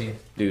 how old was he?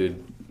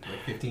 Dude,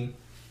 Like 15.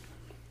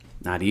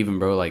 not even,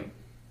 bro. Like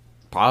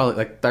probably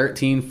like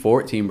 13,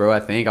 14, bro.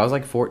 I think I was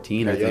like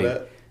 14. I Got yelled think.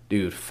 at?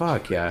 Dude,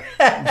 fuck yeah,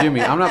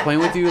 Jimmy. I'm not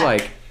playing with you.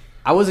 Like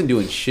I wasn't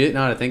doing shit.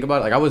 Now that I think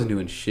about it, like I wasn't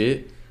doing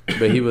shit.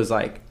 But he was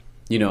like,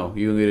 you know,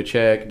 you can get a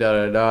check,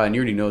 and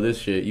you already know this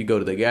shit. You go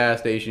to the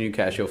gas station, you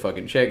cash your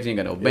fucking checks. You ain't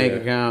got no bank Yeah.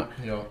 account.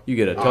 You know. You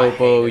get a Oh, I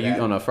topo. hated You that.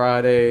 on a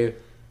Friday.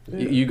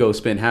 You go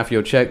spend half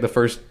your check the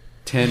first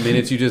 10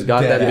 minutes you just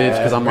got that bitch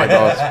because I'm like,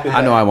 oh,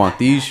 I know I want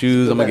these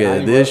shoes. I'm gonna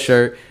get this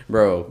shirt,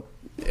 bro.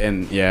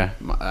 And yeah,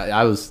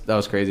 that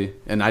was crazy.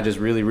 And I just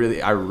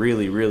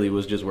really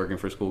was just working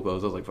for school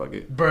clothes. I was like, fuck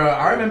it. Bro,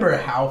 I remember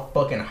how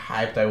fucking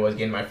hyped I was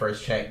getting my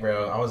first check,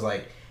 bro. I was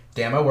like,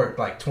 damn, I worked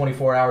like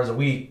 24 hours a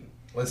week.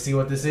 Let's see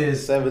what this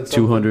is.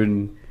 200.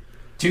 And,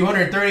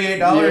 $238?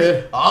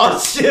 Yeah. Oh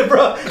shit,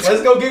 bro.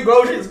 Let's go get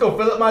groceries. Let's go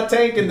fill up my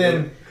tank and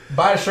then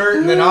buy a shirt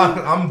and then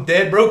I'm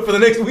dead broke for the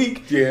next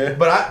week. Yeah.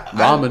 But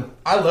Ramen.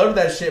 I loved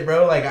that shit,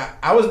 bro. Like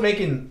I was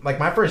making like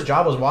my first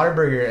job was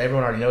Whataburger.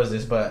 Everyone already knows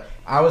this, but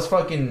I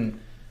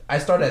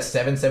started at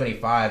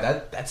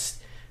 $7.75.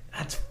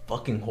 That's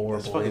fucking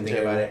horrible. That's when you fucking think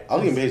terrible. about it. I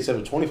was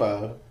getting paid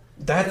 $7.25.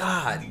 That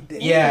God,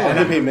 yeah. I and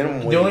get paid minimum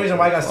wage. the only reason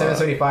why I got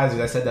 $7.75 is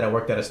I said that I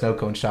worked at a snow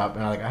cone shop,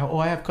 and I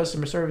I have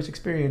customer service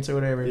experience or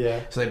whatever.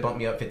 Yeah. So they bumped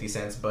me up 50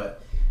 cents,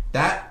 but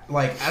that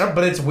like I don't.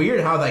 But it's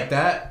weird how like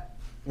that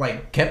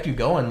like kept you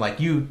going.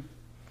 Like you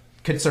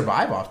could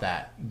survive off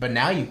that, but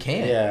now you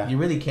can't. Yeah. You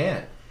really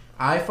can't.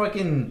 I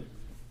fucking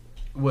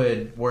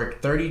would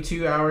work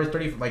 32 hours,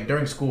 30 like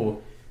during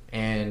school,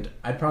 and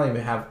I'd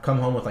probably have come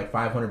home with like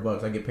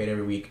 $500. I get paid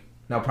every week.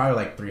 No, probably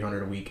like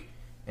 $300 a week,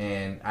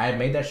 and I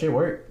made that shit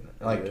work.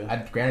 Like, Yeah. I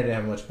granted didn't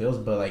have much bills,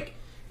 but like,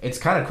 it's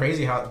kind of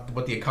crazy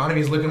what the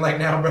economy is looking like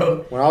now,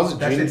 bro. When I was a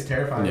That junior, shit's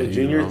terrifying. Yeah.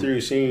 junior know.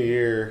 through senior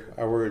year,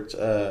 I worked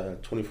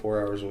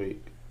 24 hours a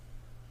week.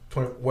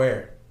 20,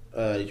 where?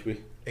 HB.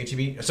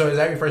 HEB. So is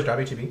that your first job,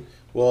 HEB?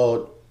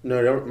 Well,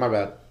 no, my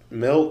bad.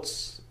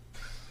 Milts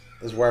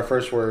is where I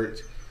first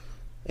worked,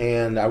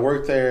 and I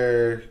worked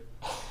there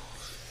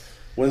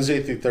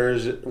Wednesday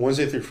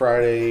through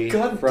Friday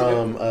God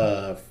from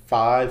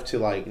 5 to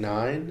like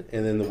 9,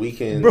 and then the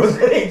weekends. Bro,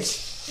 that ain't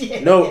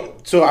shit. No,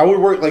 so I would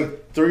work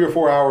like 3 or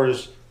 4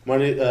 hours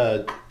Monday.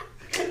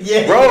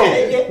 Yeah, Bro,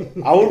 yeah.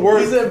 I would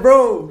work He said,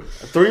 bro.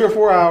 3 or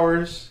 4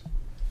 hours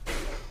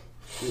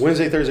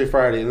Wednesday, Thursday,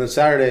 Friday, and then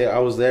Saturday I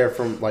was there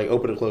from like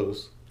open to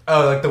close.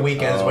 Oh, like the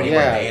weekends when you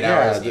work 8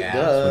 hours. Yeah.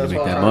 That's make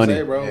what that I'm trying to money.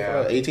 say, bro.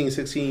 Yeah. 18,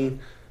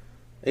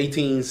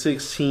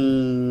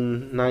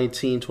 16,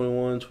 19,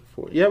 21,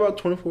 24. Yeah, about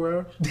 24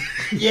 hours.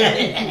 Yeah.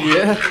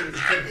 yeah.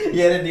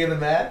 Yeah, to do the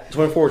math.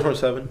 24,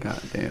 27.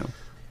 God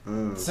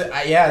damn. So,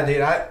 yeah,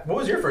 dude. What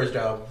was your first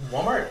job?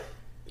 Walmart?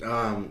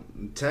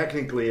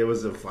 Technically, it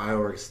was a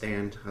fireworks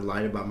stand. I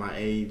lied about my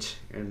age,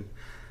 and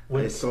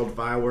I sold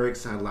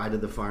fireworks. I lied to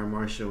the fire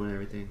marshal and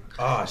everything.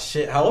 Oh,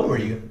 shit. How old were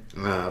you?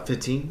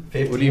 15.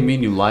 15? What do you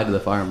mean you lied to the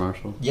fire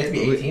marshal? You have to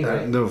be 18,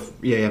 right? No,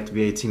 yeah, you have to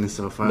be 18 to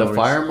sell fireworks. The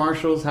fire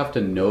marshals have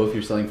to know if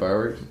you're selling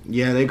fireworks.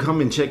 Yeah, they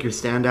come and check your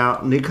stand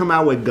out, and they come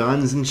out with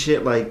guns and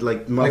shit. Like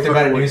Like they're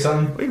about to do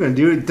something? What are you gonna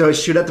do? They'll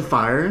shoot at the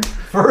fire?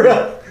 For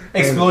real?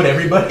 Explode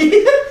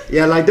everybody?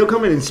 Yeah, like they'll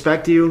come and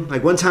inspect you.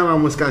 Like one time, I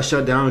almost got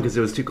shut down because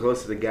it was too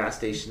close to the gas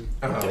station,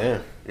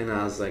 Damn. and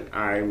I was like,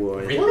 "All right, well,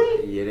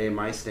 Really? it ain't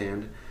my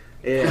stand."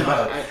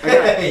 Yeah,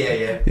 Yeah,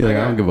 yeah. You're like,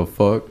 I don't give a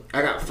fuck.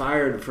 I got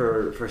fired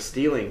for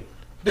stealing.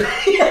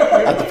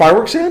 At the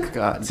fireworks stand?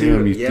 God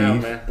damn, you yeah,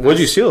 thief. man. What'd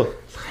you steal?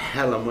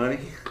 Hella money.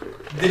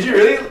 Did you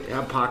really? Yeah,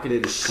 I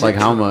pocketed a shit Like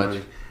how ton of much?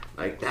 money.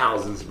 Like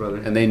thousands, brother.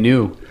 And they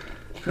knew.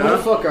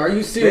 Motherfucker, are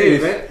you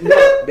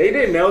They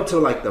didn't know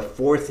till like the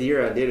 4th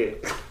year I did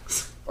it.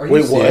 Are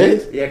Wait,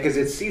 what? Yeah, because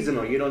it's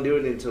seasonal. You don't do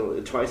it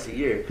until twice a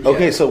year.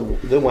 Okay, so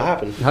then what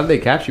happened? How did they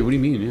catch you? What do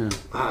you mean? Yeah.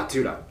 Ah,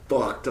 dude, I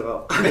fucked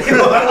up.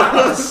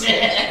 Luz,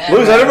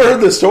 I never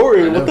heard the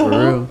story. I know, What the for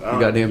hell? real. You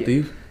goddamn yeah.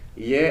 thief.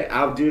 Yeah,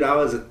 I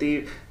was a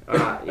thief.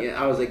 Yeah,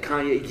 I was like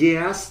Kanye.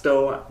 Yeah, I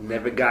stole.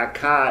 Never got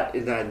caught,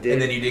 and I did.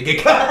 And then you did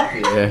get caught.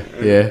 Yeah,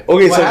 yeah.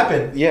 Okay, What so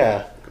happened?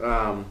 Yeah.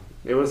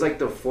 It was like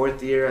the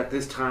 4th year. At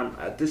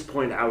this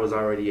point, I was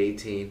already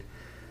 18,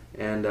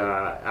 and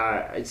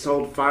I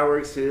sold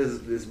fireworks to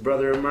this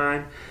brother of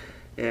mine,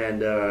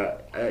 and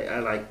I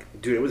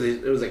like, dude, it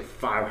was like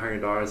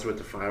 $500 worth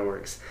of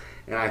fireworks,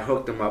 and I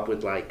hooked him up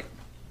with like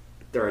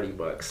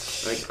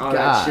 $30, like all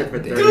that shit for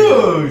 $30.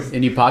 Dude,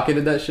 And you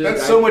pocketed that shit?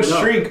 that's so much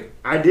shrink.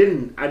 I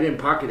didn't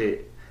pocket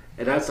it,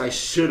 and I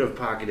should have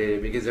pocketed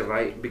it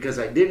because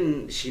I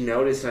didn't. She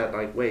noticed that,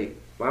 like, wait,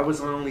 why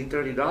was it only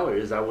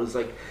 $30? I was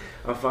like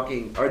a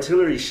fucking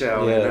artillery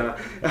shell. Yeah.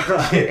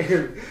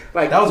 And,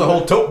 like That was a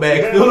whole tote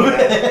bag filled with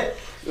it.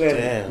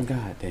 Damn.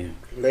 God damn.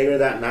 Later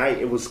that night,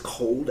 it was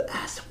cold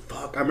as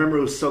fuck. I remember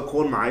it was so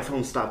cold, my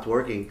iPhone stopped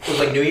working. It was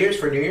like New Year's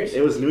for New Year's?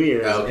 It was New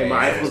Year's, Okay, and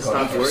my yeah, iPhone it's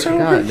stopped cold. working.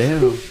 God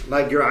damn.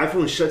 Like, your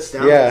iPhone shuts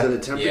down Yeah. because of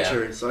the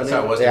temperature. Yeah. So That's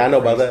how it was. Yeah, I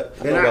know about that.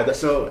 I know about that.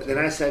 So then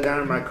I sat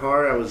down in my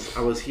car. I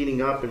was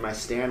heating up, and my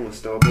stand was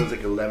still up. It was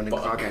like 11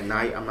 o'clock at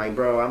night. I'm like,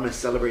 bro, I'm gonna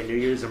celebrate New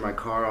Year's in my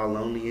car, all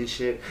lonely and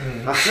shit.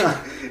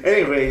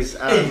 Anyways,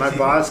 my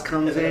boss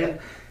comes in,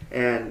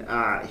 and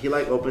he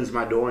like opens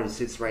my door and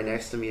sits right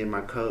next to me in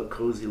my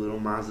cozy little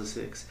Mazda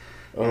 6.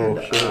 Oh,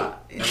 And, shit.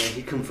 and then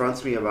he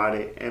confronts me about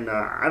it, and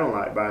I don't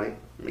lie about it.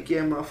 I'm like, yeah,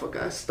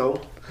 motherfucker, I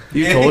stole.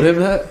 You told him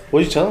that?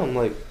 What'd you tell him?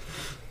 Like,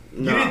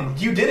 No.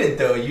 You didn't,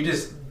 though. You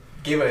just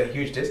gave a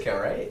huge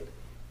discount, right?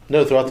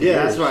 no, throughout the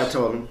Yeah, years. that's what I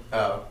told him.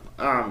 Oh.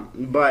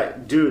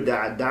 But dude,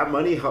 that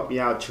money helped me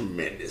out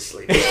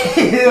tremendously.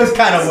 It was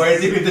kind of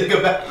worth it to think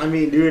about. I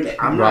mean, dude,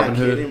 I'm Robin not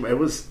Hood. kidding. It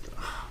was,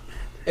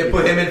 It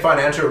put him in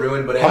financial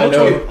ruin, but it How helped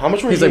much, you. how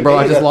much were He's you like, bro,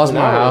 I getting just paid lost an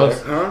my hour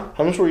house. there? huh?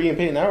 How much were you getting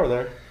paid an hour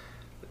there?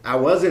 I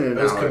wasn't an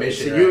It was hour.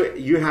 commission, So right?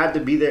 you had to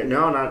be there.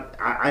 No, not.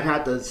 I'd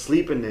have to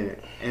sleep in there,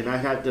 and I'd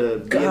have to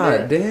be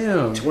God in there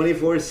damn.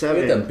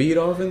 24/7. Get the beat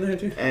off in there,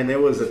 too? And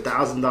it was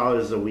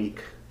 $1,000 a week.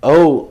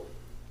 Oh,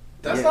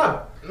 That's Yeah.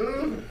 not.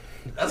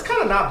 That's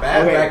kind of not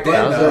bad Okay, back but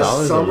then. $1,000 though. a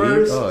the week?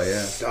 summers Oh,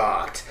 yeah.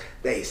 sucked.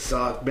 They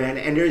sucked, man.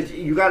 And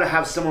you gotta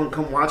have someone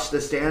come watch the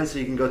stand so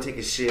you can go take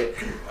a shit.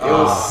 It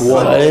was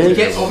what? You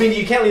can't, I mean,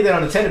 you can't leave that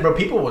unattended, bro.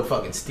 People would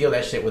fucking steal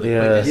that shit with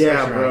equipment. Yeah.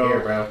 especially around here,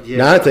 bro. Yeah.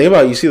 now that I think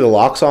about it, you see the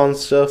locks on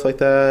stuff like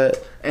that.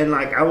 And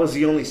like I was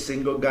the only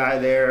single guy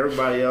there.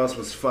 Everybody else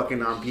was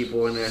fucking on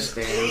people in their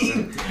stands.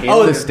 And,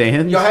 In the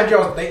stands? Y'all had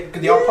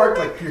y'all parked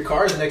like your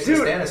cars next to the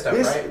stand and stuff,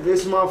 right?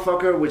 this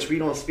motherfucker, which we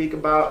don't speak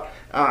about,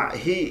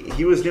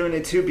 he was doing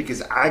it too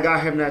because I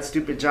got him that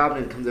stupid job,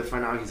 and come to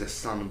find out he's a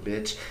son of a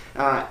bitch.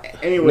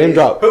 Anyway, Name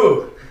drop.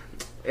 Who?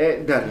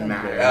 It doesn't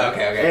matter.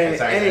 Okay.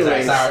 Sorry.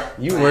 Anyways,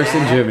 You worse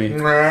than Jimmy.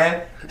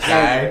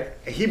 Sorry.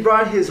 he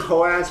brought his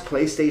whole ass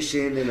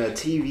PlayStation and a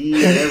TV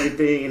and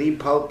everything, and he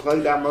plugged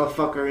that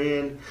motherfucker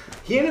in.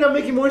 He ended up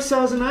making more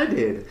sales than I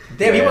did.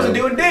 Damn, he Yeah. wasn't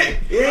doing dick.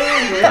 Yeah,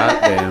 man.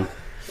 God damn.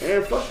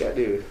 Yeah, fuck that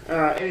dude.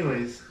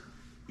 Anyways,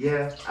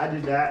 yeah, I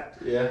did that.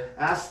 Yeah.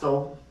 I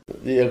stole.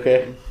 Yeah,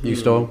 okay. You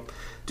stole?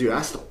 Dude,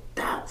 I stole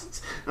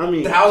thousands. I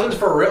mean, Thousands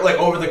for real, like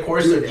over the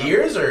course of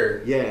years,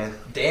 or yeah.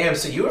 damn.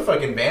 So you were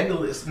fucking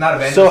vandalist, not a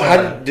vandalist. So how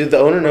did the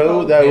owner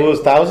know that it was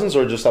thousands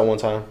or just that one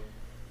time?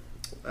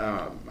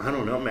 I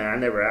don't know, man. I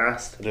never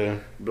asked. Yeah.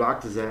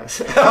 Blocked his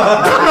ass.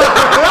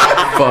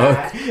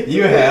 Fuck.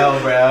 You hell,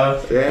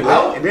 bro.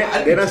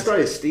 Yeah, then I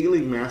started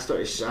stealing, man. I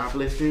started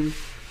shoplifting.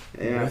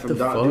 Yeah, What from the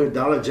fuck? dude,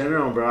 Dollar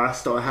General, bro. I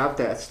stole half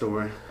that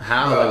store.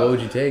 How? Like, what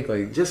would you take?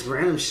 Like, Just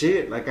random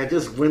shit. Like, I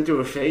just went through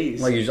a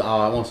phase. you just,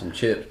 I want some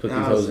chips. Put these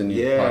I hoes was- in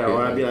your yeah, pocket.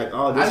 or I'd be like,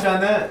 oh, I've this,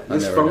 done that. I've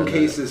this never phone done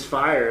case that. is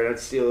fire. I'd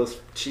steal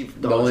this cheap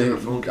The Dollar only,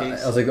 General phone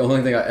case. I was like, the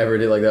only thing I ever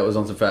did like that was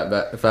on some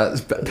that's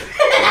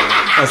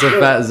some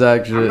fat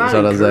Zach shit. I'm not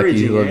Shout out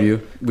Zachy, encouraging love it.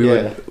 you. We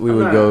Yeah. would I'm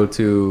not- go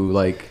to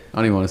like, I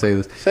don't even want to say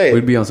this. Say it.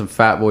 We'd be on some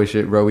fat boy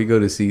shit, bro. We go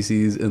to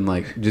CC's and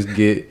like just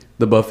get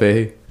the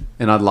buffet,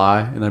 and I'd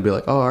lie and I'd be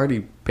like, oh, I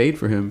already paid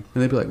for him,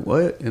 and they'd be like,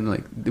 what? And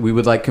like we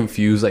would like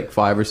confuse like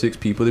 5 or 6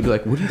 people. They'd be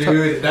like, what are you talking?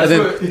 Dude, that's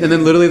and what.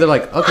 then literally they're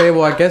like, okay,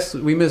 well I guess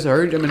we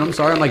misheard. I mean, I'm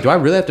sorry. I'm like, do I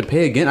really have to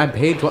pay again? I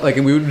paid like,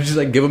 and we would just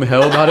like give them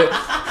hell about it.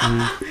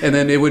 And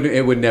then it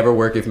would never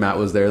work if Matt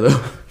was there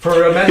though.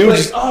 For a man, He like, was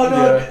just- oh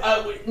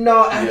no,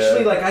 no,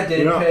 actually, like I did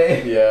You know-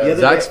 pay. Yeah, The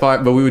other Zach's day-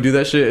 fine, but we would do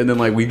that shit, and then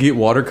like we get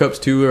water cups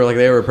too, or like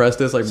they ever repressed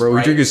us, like bro, we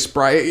Sprite. drink a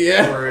Sprite,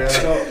 yeah. For real.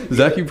 So,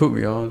 Zach, you put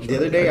me on. the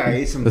other day, I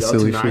ate some That's Delta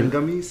silly 9 shit.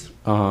 gummies.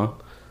 Uh huh.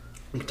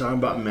 I'm talking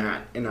about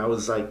Matt, and I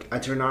was like, I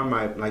turned on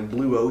my like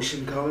blue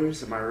ocean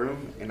colors in my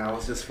room, and I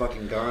was just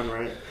fucking gone,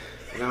 right?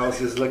 And I was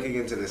just looking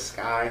into the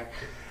sky,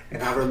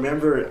 and I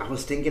remember I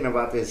was thinking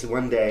about this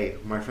one day.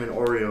 My friend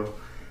Oreo,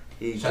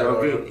 he Shout out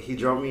drove Oreo. me. He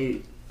drove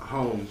me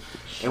home,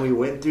 and we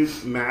went through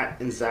Matt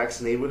and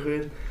Zach's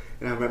neighborhood,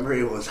 and I remember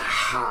it was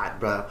hot,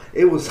 bro.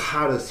 It was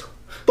hot as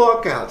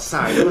fuck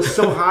outside. It was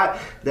so hot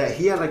that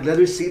he had like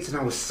leather seats, and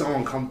I was so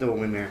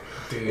uncomfortable in there.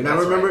 Dude, And I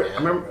that's remember,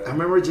 right, man, I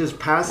remember just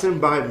passing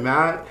by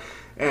Matt.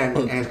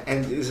 And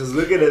just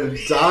looking at them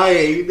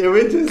dying. They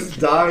were just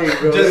dying,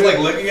 bro. Just, like,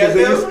 looking at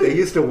them? They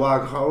used to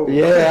walk home.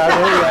 Yeah, I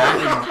know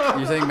that.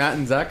 You're saying Matt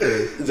and Zach?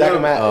 Or? Zach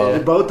and Matt. Oh.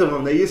 Both of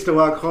them. They used to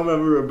walk home. I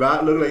remember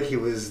Matt looked like he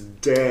was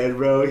dead,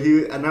 bro. I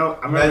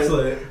That's remember.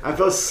 lit. I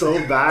felt so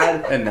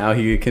bad. And now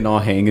he can all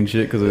hang and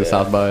shit because of the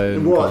South by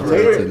and Well,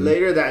 concerts and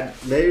later, like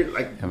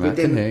Yeah, Matt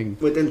can hang.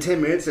 within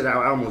 10 minutes, that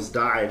I almost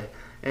died.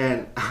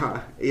 And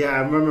yeah, I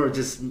remember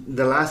just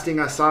the last thing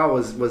I saw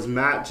was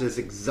Matt just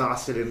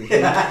exhausted and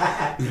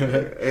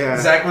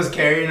yeah. Zach was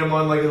carrying him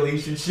on like a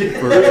leash and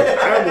shit.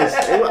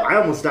 I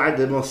almost died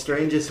the most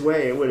strangest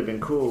way. It would have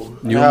been cool.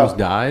 You almost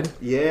died?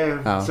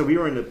 Yeah. How? So we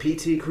were in the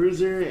PT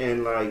Cruiser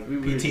and like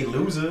PT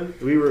Loser.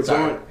 We were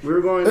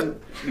going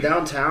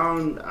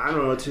downtown. I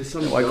don't know, to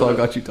some White Claw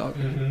got you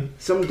talking. Mm-hmm.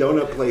 some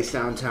donut place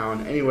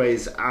downtown.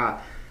 Anyways,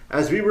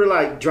 as we were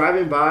like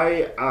driving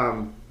by,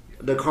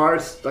 the car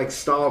like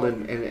stalled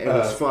and it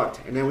was fucked.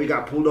 And then we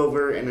got pulled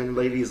over, and then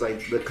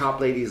the cop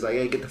lady's like,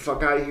 hey, get the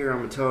fuck out of here, I'm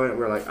gonna tow it.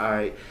 We're like, all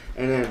right.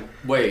 And then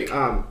wait,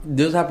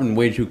 this happened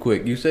way too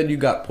quick. You said you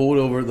got pulled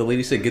over. The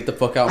lady said, get the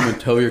fuck out, I'm gonna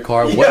tow your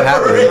car. What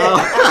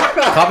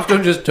happened? Cops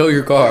don't just tow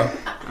your car.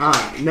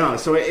 No,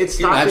 so it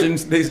stopped.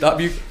 Imagine they stop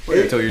you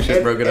until your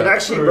shit's broken up. It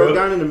actually broke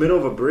down in the middle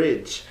of a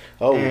bridge.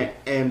 Oh.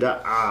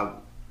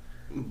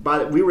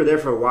 But we were there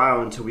for a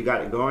while until we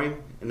got it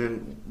going. And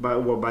then,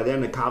 by then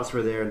the cops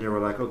were there, and they were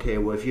like, "Okay,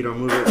 well, if you don't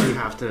move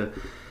it,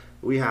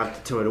 we have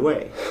to tow it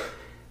away."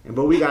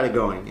 But we got it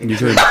going. You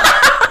should.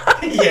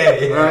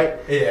 Yeah. Right.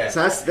 Yeah.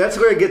 So that's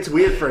where it gets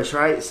weird first,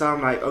 right? So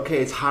I'm like, okay,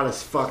 it's hot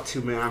as fuck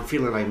too, man. I'm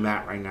feeling like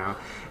Matt right now.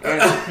 So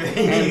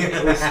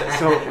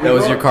that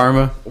was your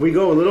karma. We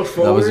go a little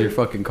forward. That was your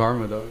fucking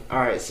karma, though. All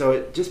right,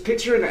 so just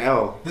picture an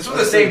L. This was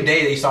the same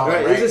day that you saw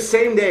Right, it, it was the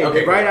same day,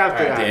 Okay, right cool.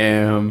 after that.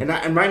 Damn.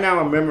 And right now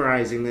I'm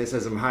memorizing this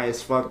as I'm high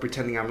as fuck,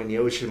 pretending I'm in the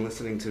ocean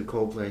listening to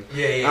Coldplay.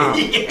 Yeah.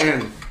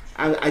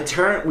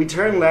 And we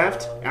turn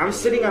left. And I'm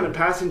sitting on the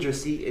passenger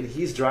seat, and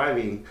he's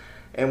driving.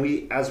 And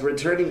we're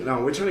turning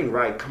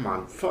right. Come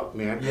on, fuck,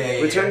 man.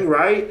 Yeah. We're turning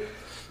right.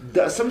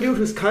 Some dude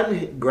who's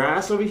cutting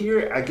grass over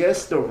here, I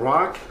guess the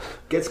rock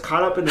gets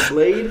caught up in the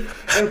blade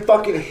and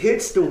fucking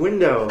hits the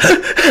window.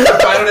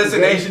 Final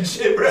Destination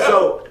shit, bro.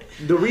 So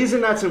the reason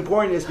that's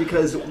important is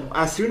because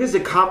as soon as the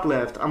cop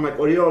left, I'm like,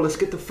 "Yo, let's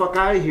get the fuck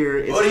out of here.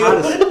 It's hot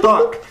as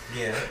fuck."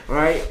 Yeah.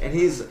 Right? And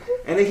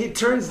then he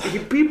turns, he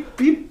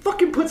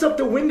fucking puts up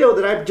the window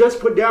that I just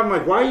put down. I'm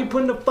like, "Why are you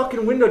putting the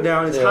fucking window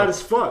down? It's hot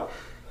as fuck."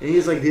 And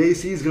he's like, "The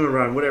AC's gonna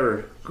run,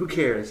 whatever. Who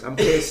cares? I'm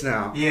pissed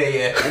now."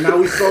 Yeah. And now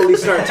we slowly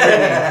start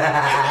turning.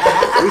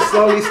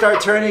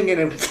 And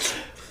then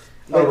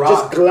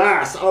just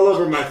glass all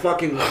over my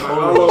fucking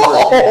all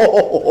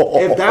over.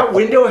 If that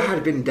window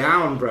had been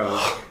down, bro,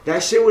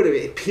 that shit would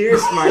have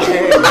pierced my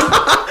head.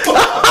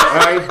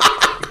 Right?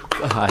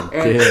 God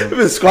damn.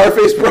 It's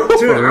Scarface, bro. Dude,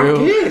 For I'm real?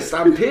 pissed.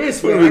 I got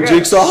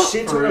Jigsaw?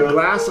 shit ton of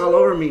glass all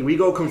over me. We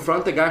go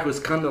confront the guy who's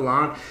cutting the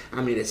lawn.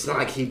 I mean, it's not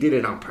like he did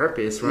it on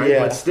purpose, right? Yeah.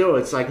 But still,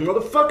 it's like,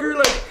 motherfucker,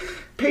 like,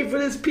 pay for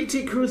this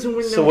PT Cruiser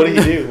window. So what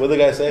did he do? What did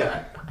the guy say?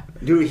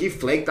 Dude, he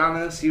flaked on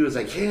us. He was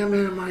like, "Yeah,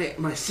 man,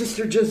 my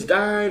sister just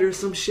died or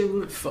some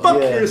shit." Fuck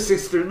Yeah. your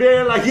sister,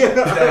 man. Like, yeah.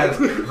 That's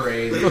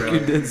crazy, bro.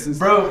 Fucking dead sister.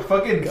 Bro,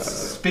 fucking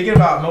speaking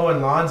about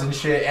mowing lawns and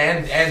shit,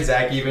 and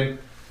Zach even.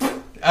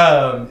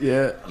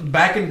 Yeah.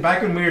 Back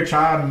when we were a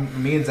child,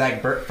 me and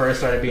Zach first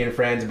started being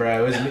friends,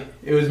 bro.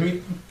 It was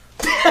me.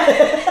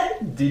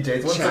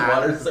 DJ's want some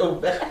water so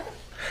bad.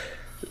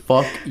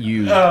 Fuck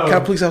you. Can I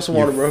please have some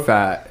water, You're bro?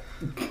 fat.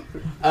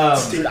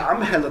 Dude,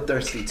 I'm hella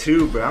thirsty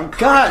too, bro. I'm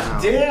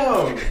God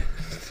damn.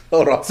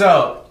 Hold on.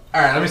 So,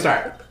 all right, let me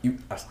start. Go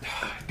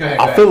ahead.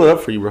 I'll fill it up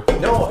for you, bro.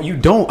 No, you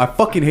don't. I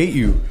fucking hate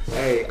you.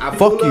 Hey, I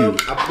Fuck pull you.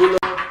 up. I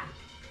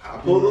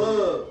pull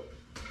up.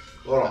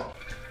 Hold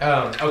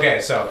on. Okay,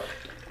 so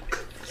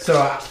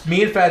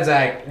me and Fat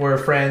Zach were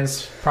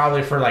friends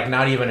probably for like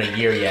not even a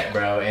year yet,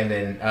 bro. And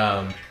then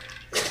I'll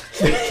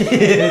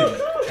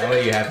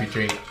let you have your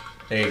drink.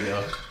 There you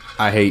go.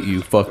 I hate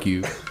you. Fuck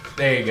you.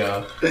 There you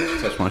go.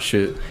 Touch my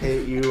shit.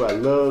 Hate you. I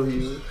love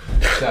you.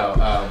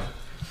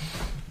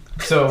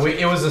 So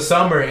it was the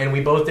summer and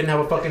we both didn't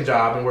have a fucking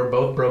job and we're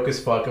both broke as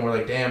fuck and we're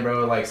like, damn,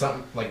 bro, like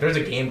something like there's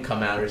a game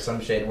come out or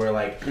some shit. And we're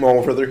like, Modern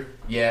Warfare 3.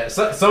 yeah,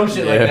 some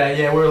shit like that.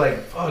 Yeah, we're like,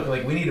 fuck,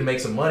 like we need to make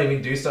some money. We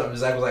need to do something.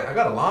 Zach was like, I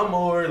got a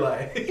lawnmower.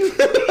 Like,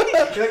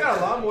 I got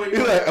a lawnmower.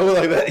 I went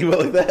like that. You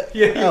went like that.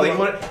 Yeah,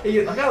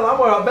 I got a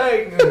lawnmower out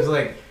back. And it was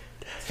like,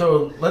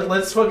 so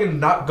let's fucking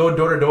not go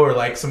door to door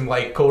like some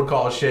like cold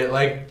call shit.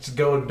 Like just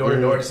go door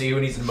to door to see who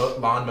needs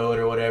lawn mowed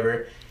or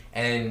whatever.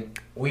 And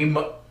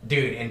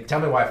dude, and tell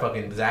me why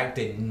fucking Zach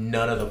did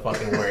none of the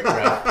fucking work,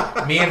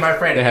 bro. Me and my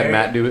friend They had Eric,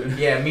 Matt do it.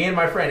 Yeah, me and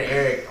my friend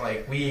Eric,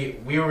 like we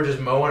were just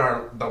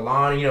mowing the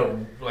lawn, you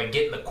know, like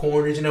getting the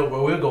corners, you know,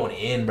 where we were going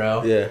in,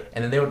 bro. Yeah.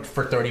 And then they were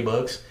for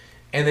 $30,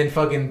 and then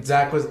fucking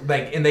Zach was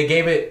like, and they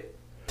gave it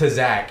to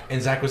Zach,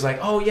 and Zach was like,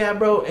 "Oh yeah,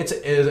 bro,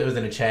 it was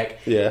in a check."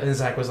 Yeah. And then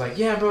Zach was like,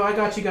 "Yeah, bro, I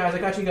got you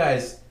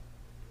guys."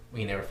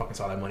 We never fucking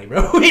saw that money,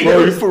 bro.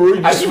 you for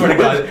real? I swear to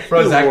God,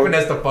 bro, Zach You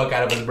finessed the fuck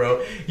out of us,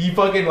 bro. He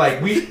fucking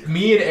like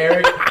me and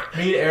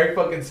Eric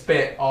fucking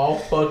spent all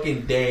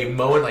fucking day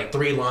mowing like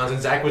 3 lawns, and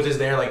Zach was just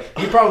there, like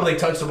he probably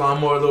touched the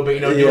lawnmower a little bit,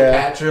 you know, do a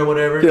patch or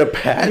whatever. Did a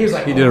patch? And he was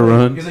like, He did a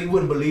run. He was like, you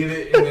wouldn't believe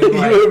it.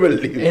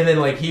 And then,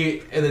 like,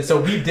 and then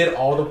so we did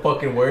all the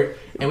fucking work,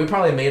 and we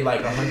probably made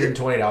like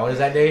 $120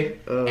 that day.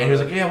 And he was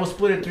like, yeah, we'll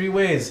split it 3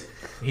 ways.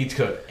 He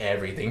took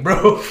everything,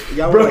 bro.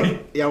 Y'all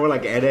were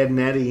like Ed, Ed, and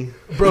Eddie.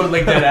 Bro,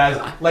 like that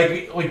ass. Like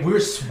we were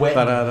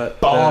sweating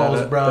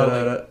balls,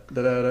 bro.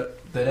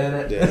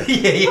 Yeah.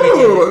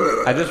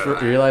 I just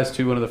realized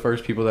too, one of the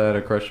first people that I had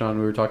a crush on,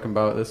 we were talking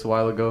about this a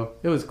while ago.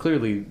 It was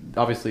clearly,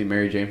 obviously,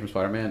 Mary Jane from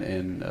Spider-Man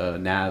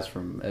and Naz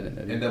from Ed, and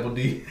Eddie. And Double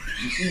D.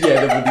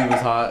 Yeah, Double D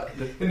was hot.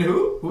 And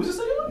who? Who's this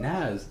again?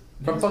 Naz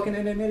from fucking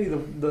Ed, and Eddie,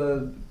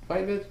 the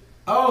white bitch.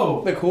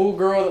 Oh, The cool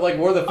girl that like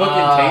wore the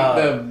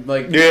fucking tank,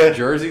 the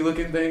jersey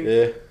looking thing.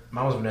 Yeah.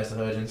 mine was Vanessa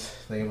Hudgens.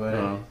 Think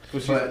about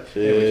it. But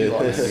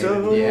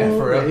Yeah,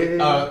 for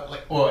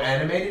real.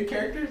 Animated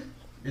characters.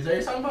 Is that what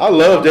you're talking about? I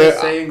love I'm that. just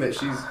saying that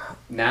she's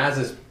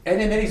Naz's Ed,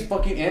 and Eddie's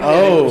fucking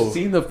animated. I've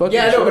seen the fucking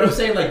Yeah, I know, show. but I'm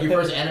saying like your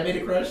first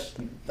animated crush.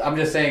 I'm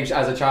just saying,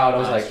 as a child, I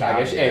was like, I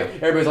guess. yeah. Hey,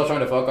 everybody's all trying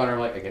to fuck on her. I'm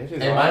like, I guess she's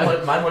And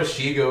mine was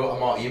Shigo.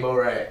 I'm all emo,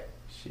 right?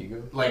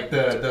 Shigo. Like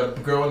the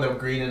girl in the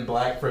green and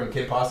black from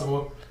Kid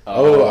Possible.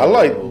 Oh, I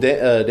like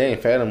Danny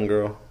Phantom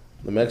girl,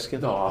 the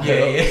Mexican. Oh,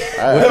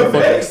 Yeah.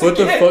 What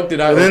the fuck did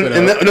I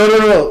open up?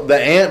 No,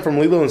 the ant from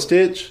Lilo and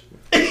Stitch.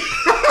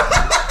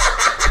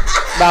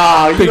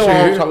 Nah, you know what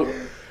I'm talking.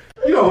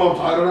 You know what I'm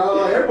talking about.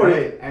 Like,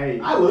 everybody. Hey,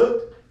 I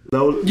looked.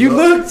 Looked?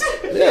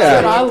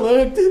 Yeah. I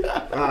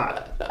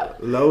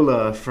looked.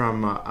 Lola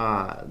from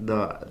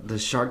the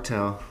Shark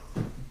Tale.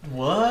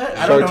 What?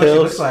 I don't know what she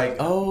looks like.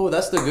 Oh,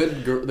 that's the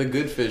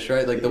good fish,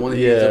 right? Like the one that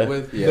he ends up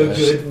with. Yeah. The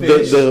good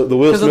fish. The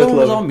Will Because the Smith other one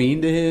was all lover.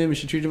 mean to him, and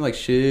she treated him like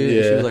shit. Yeah.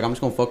 And she was like, "I'm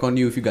just gonna fuck on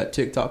you if you got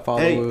TikTok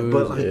followers." Hey,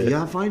 but like, Yeah. do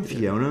y'all find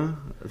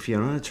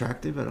Fiona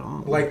attractive at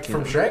all? Like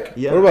from Shrek?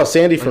 Yeah. What about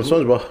Sandy from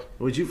SpongeBob?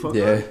 Would you fuck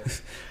yeah. her?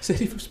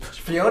 Sadie from SpongeBob.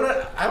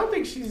 Fiona, I don't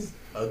think she's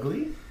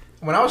ugly.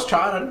 When I was a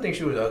child, I didn't think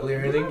she was ugly or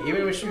anything.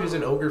 Even when she was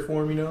in ogre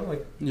form, you know,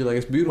 like You're like,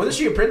 it's beautiful. wasn't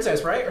she a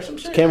princess, right, or some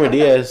shit? Cameron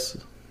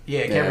Diaz.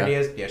 Yeah, Cameron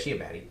Yeah. Diaz. Yeah, she a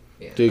baddie.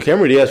 Yeah. Dude,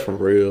 Cameron Diaz for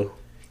real.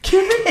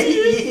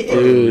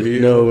 Dude,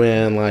 real. no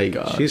man, like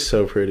God. she's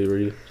so pretty,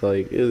 Reed.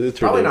 Like it's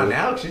Probably not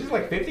ridiculous. now. She's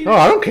like 50. Oh,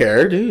 I don't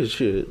care, dude.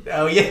 Shit.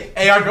 Oh yeah.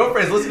 Hey, our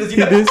girlfriends listen to this.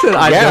 You know? He said,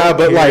 I Yeah, don't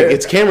but care. like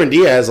it's Cameron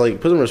Diaz.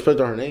 Like put some respect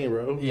on her name,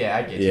 bro. Yeah,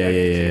 I get you.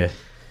 Yeah.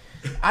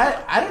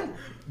 I didn't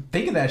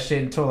think of that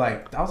shit until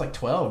like I was like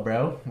 12,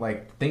 bro.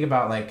 Like think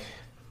about like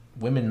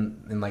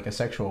women in like a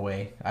sexual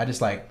way. I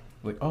just like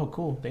oh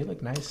cool, they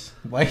look nice.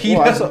 Like you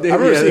Well, know? I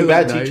remember Yeah, seeing they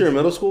Bad look Teacher nice. in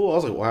middle school. I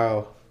was like,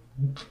 wow.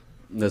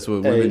 That's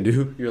what Hey. women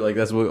do. You're like,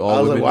 that's what all I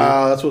was women like,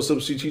 wow, that's what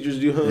substitute teachers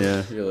do, huh? do.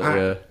 Yeah. You're like,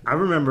 yeah. I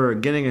remember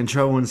getting in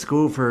trouble in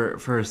school for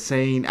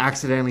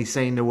accidentally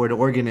saying the word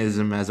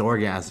organism as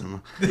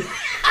orgasm.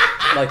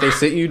 Like they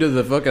sent you to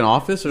the fucking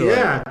office, or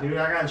like, dude,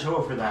 I got in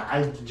trouble for that.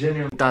 I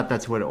genuinely thought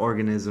that's what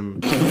organism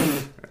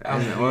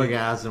and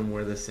orgasm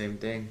were the same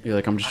thing. you're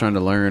like, I'm just trying to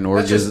learn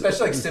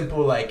that's like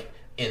simple like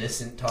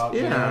innocent talk.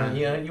 Yeah.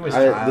 You know, you was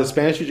The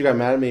Spanish teacher got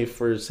mad at me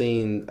for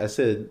saying. I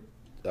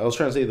was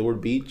trying to say the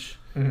word beach,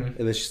 Mhm.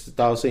 and then she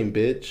thought I was saying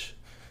bitch,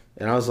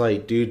 and I was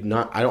like, dude,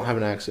 I don't have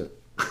an accent.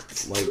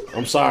 Like,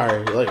 I'm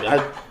sorry. Like,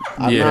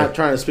 I'm Yeah. not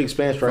trying to speak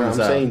Spanish right now. I'm From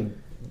the saying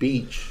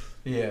beach.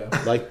 Yeah.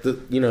 Like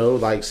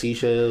like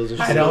seashells.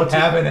 And I shit. don't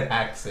have an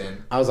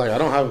accent. I was like, I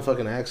don't have a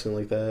fucking accent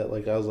like that.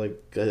 Like, I was like,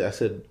 I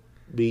said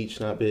beach,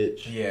 not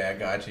bitch. Yeah, I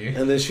got you.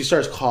 And then she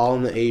starts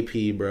calling the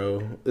AP,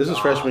 bro. This is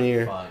freshman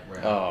year. Fuck,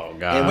 bro. oh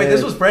god. And Wait,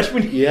 this was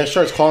freshman year? Yeah, she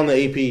starts calling the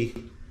AP.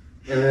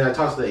 And then I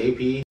talked to the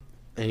AP,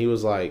 and he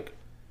was like,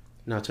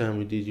 now tell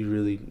me, did you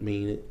really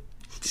mean it?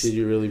 Did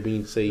you really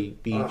mean to say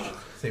beach?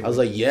 I was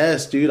like,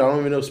 yes, dude. I don't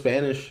even know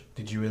Spanish.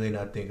 Did you really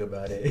not think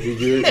about it? Did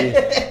you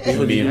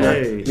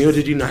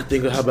did you not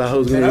think about how I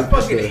was Man, gonna? I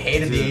fucking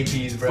hated the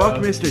APs, bro.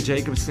 Fuck Mr.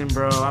 Jacobson,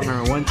 bro. I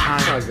remember one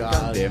time. Oh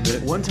god damn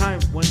it. One time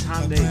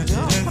they.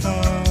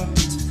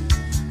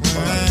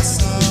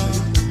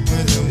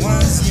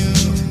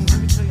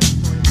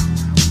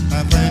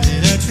 I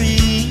planted a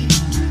tree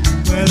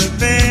where the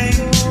big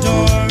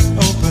door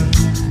opened.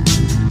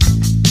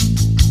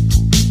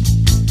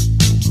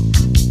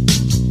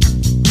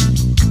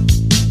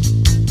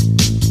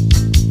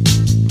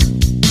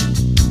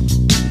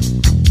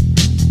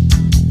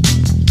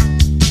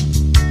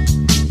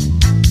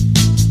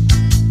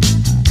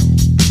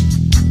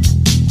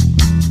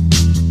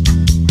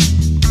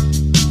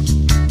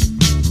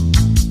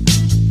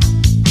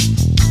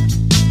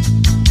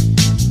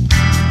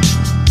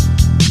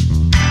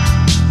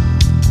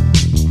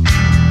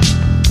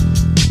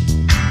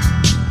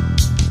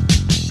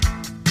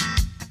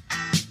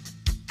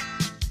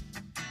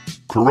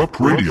 Corrupt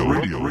Radio.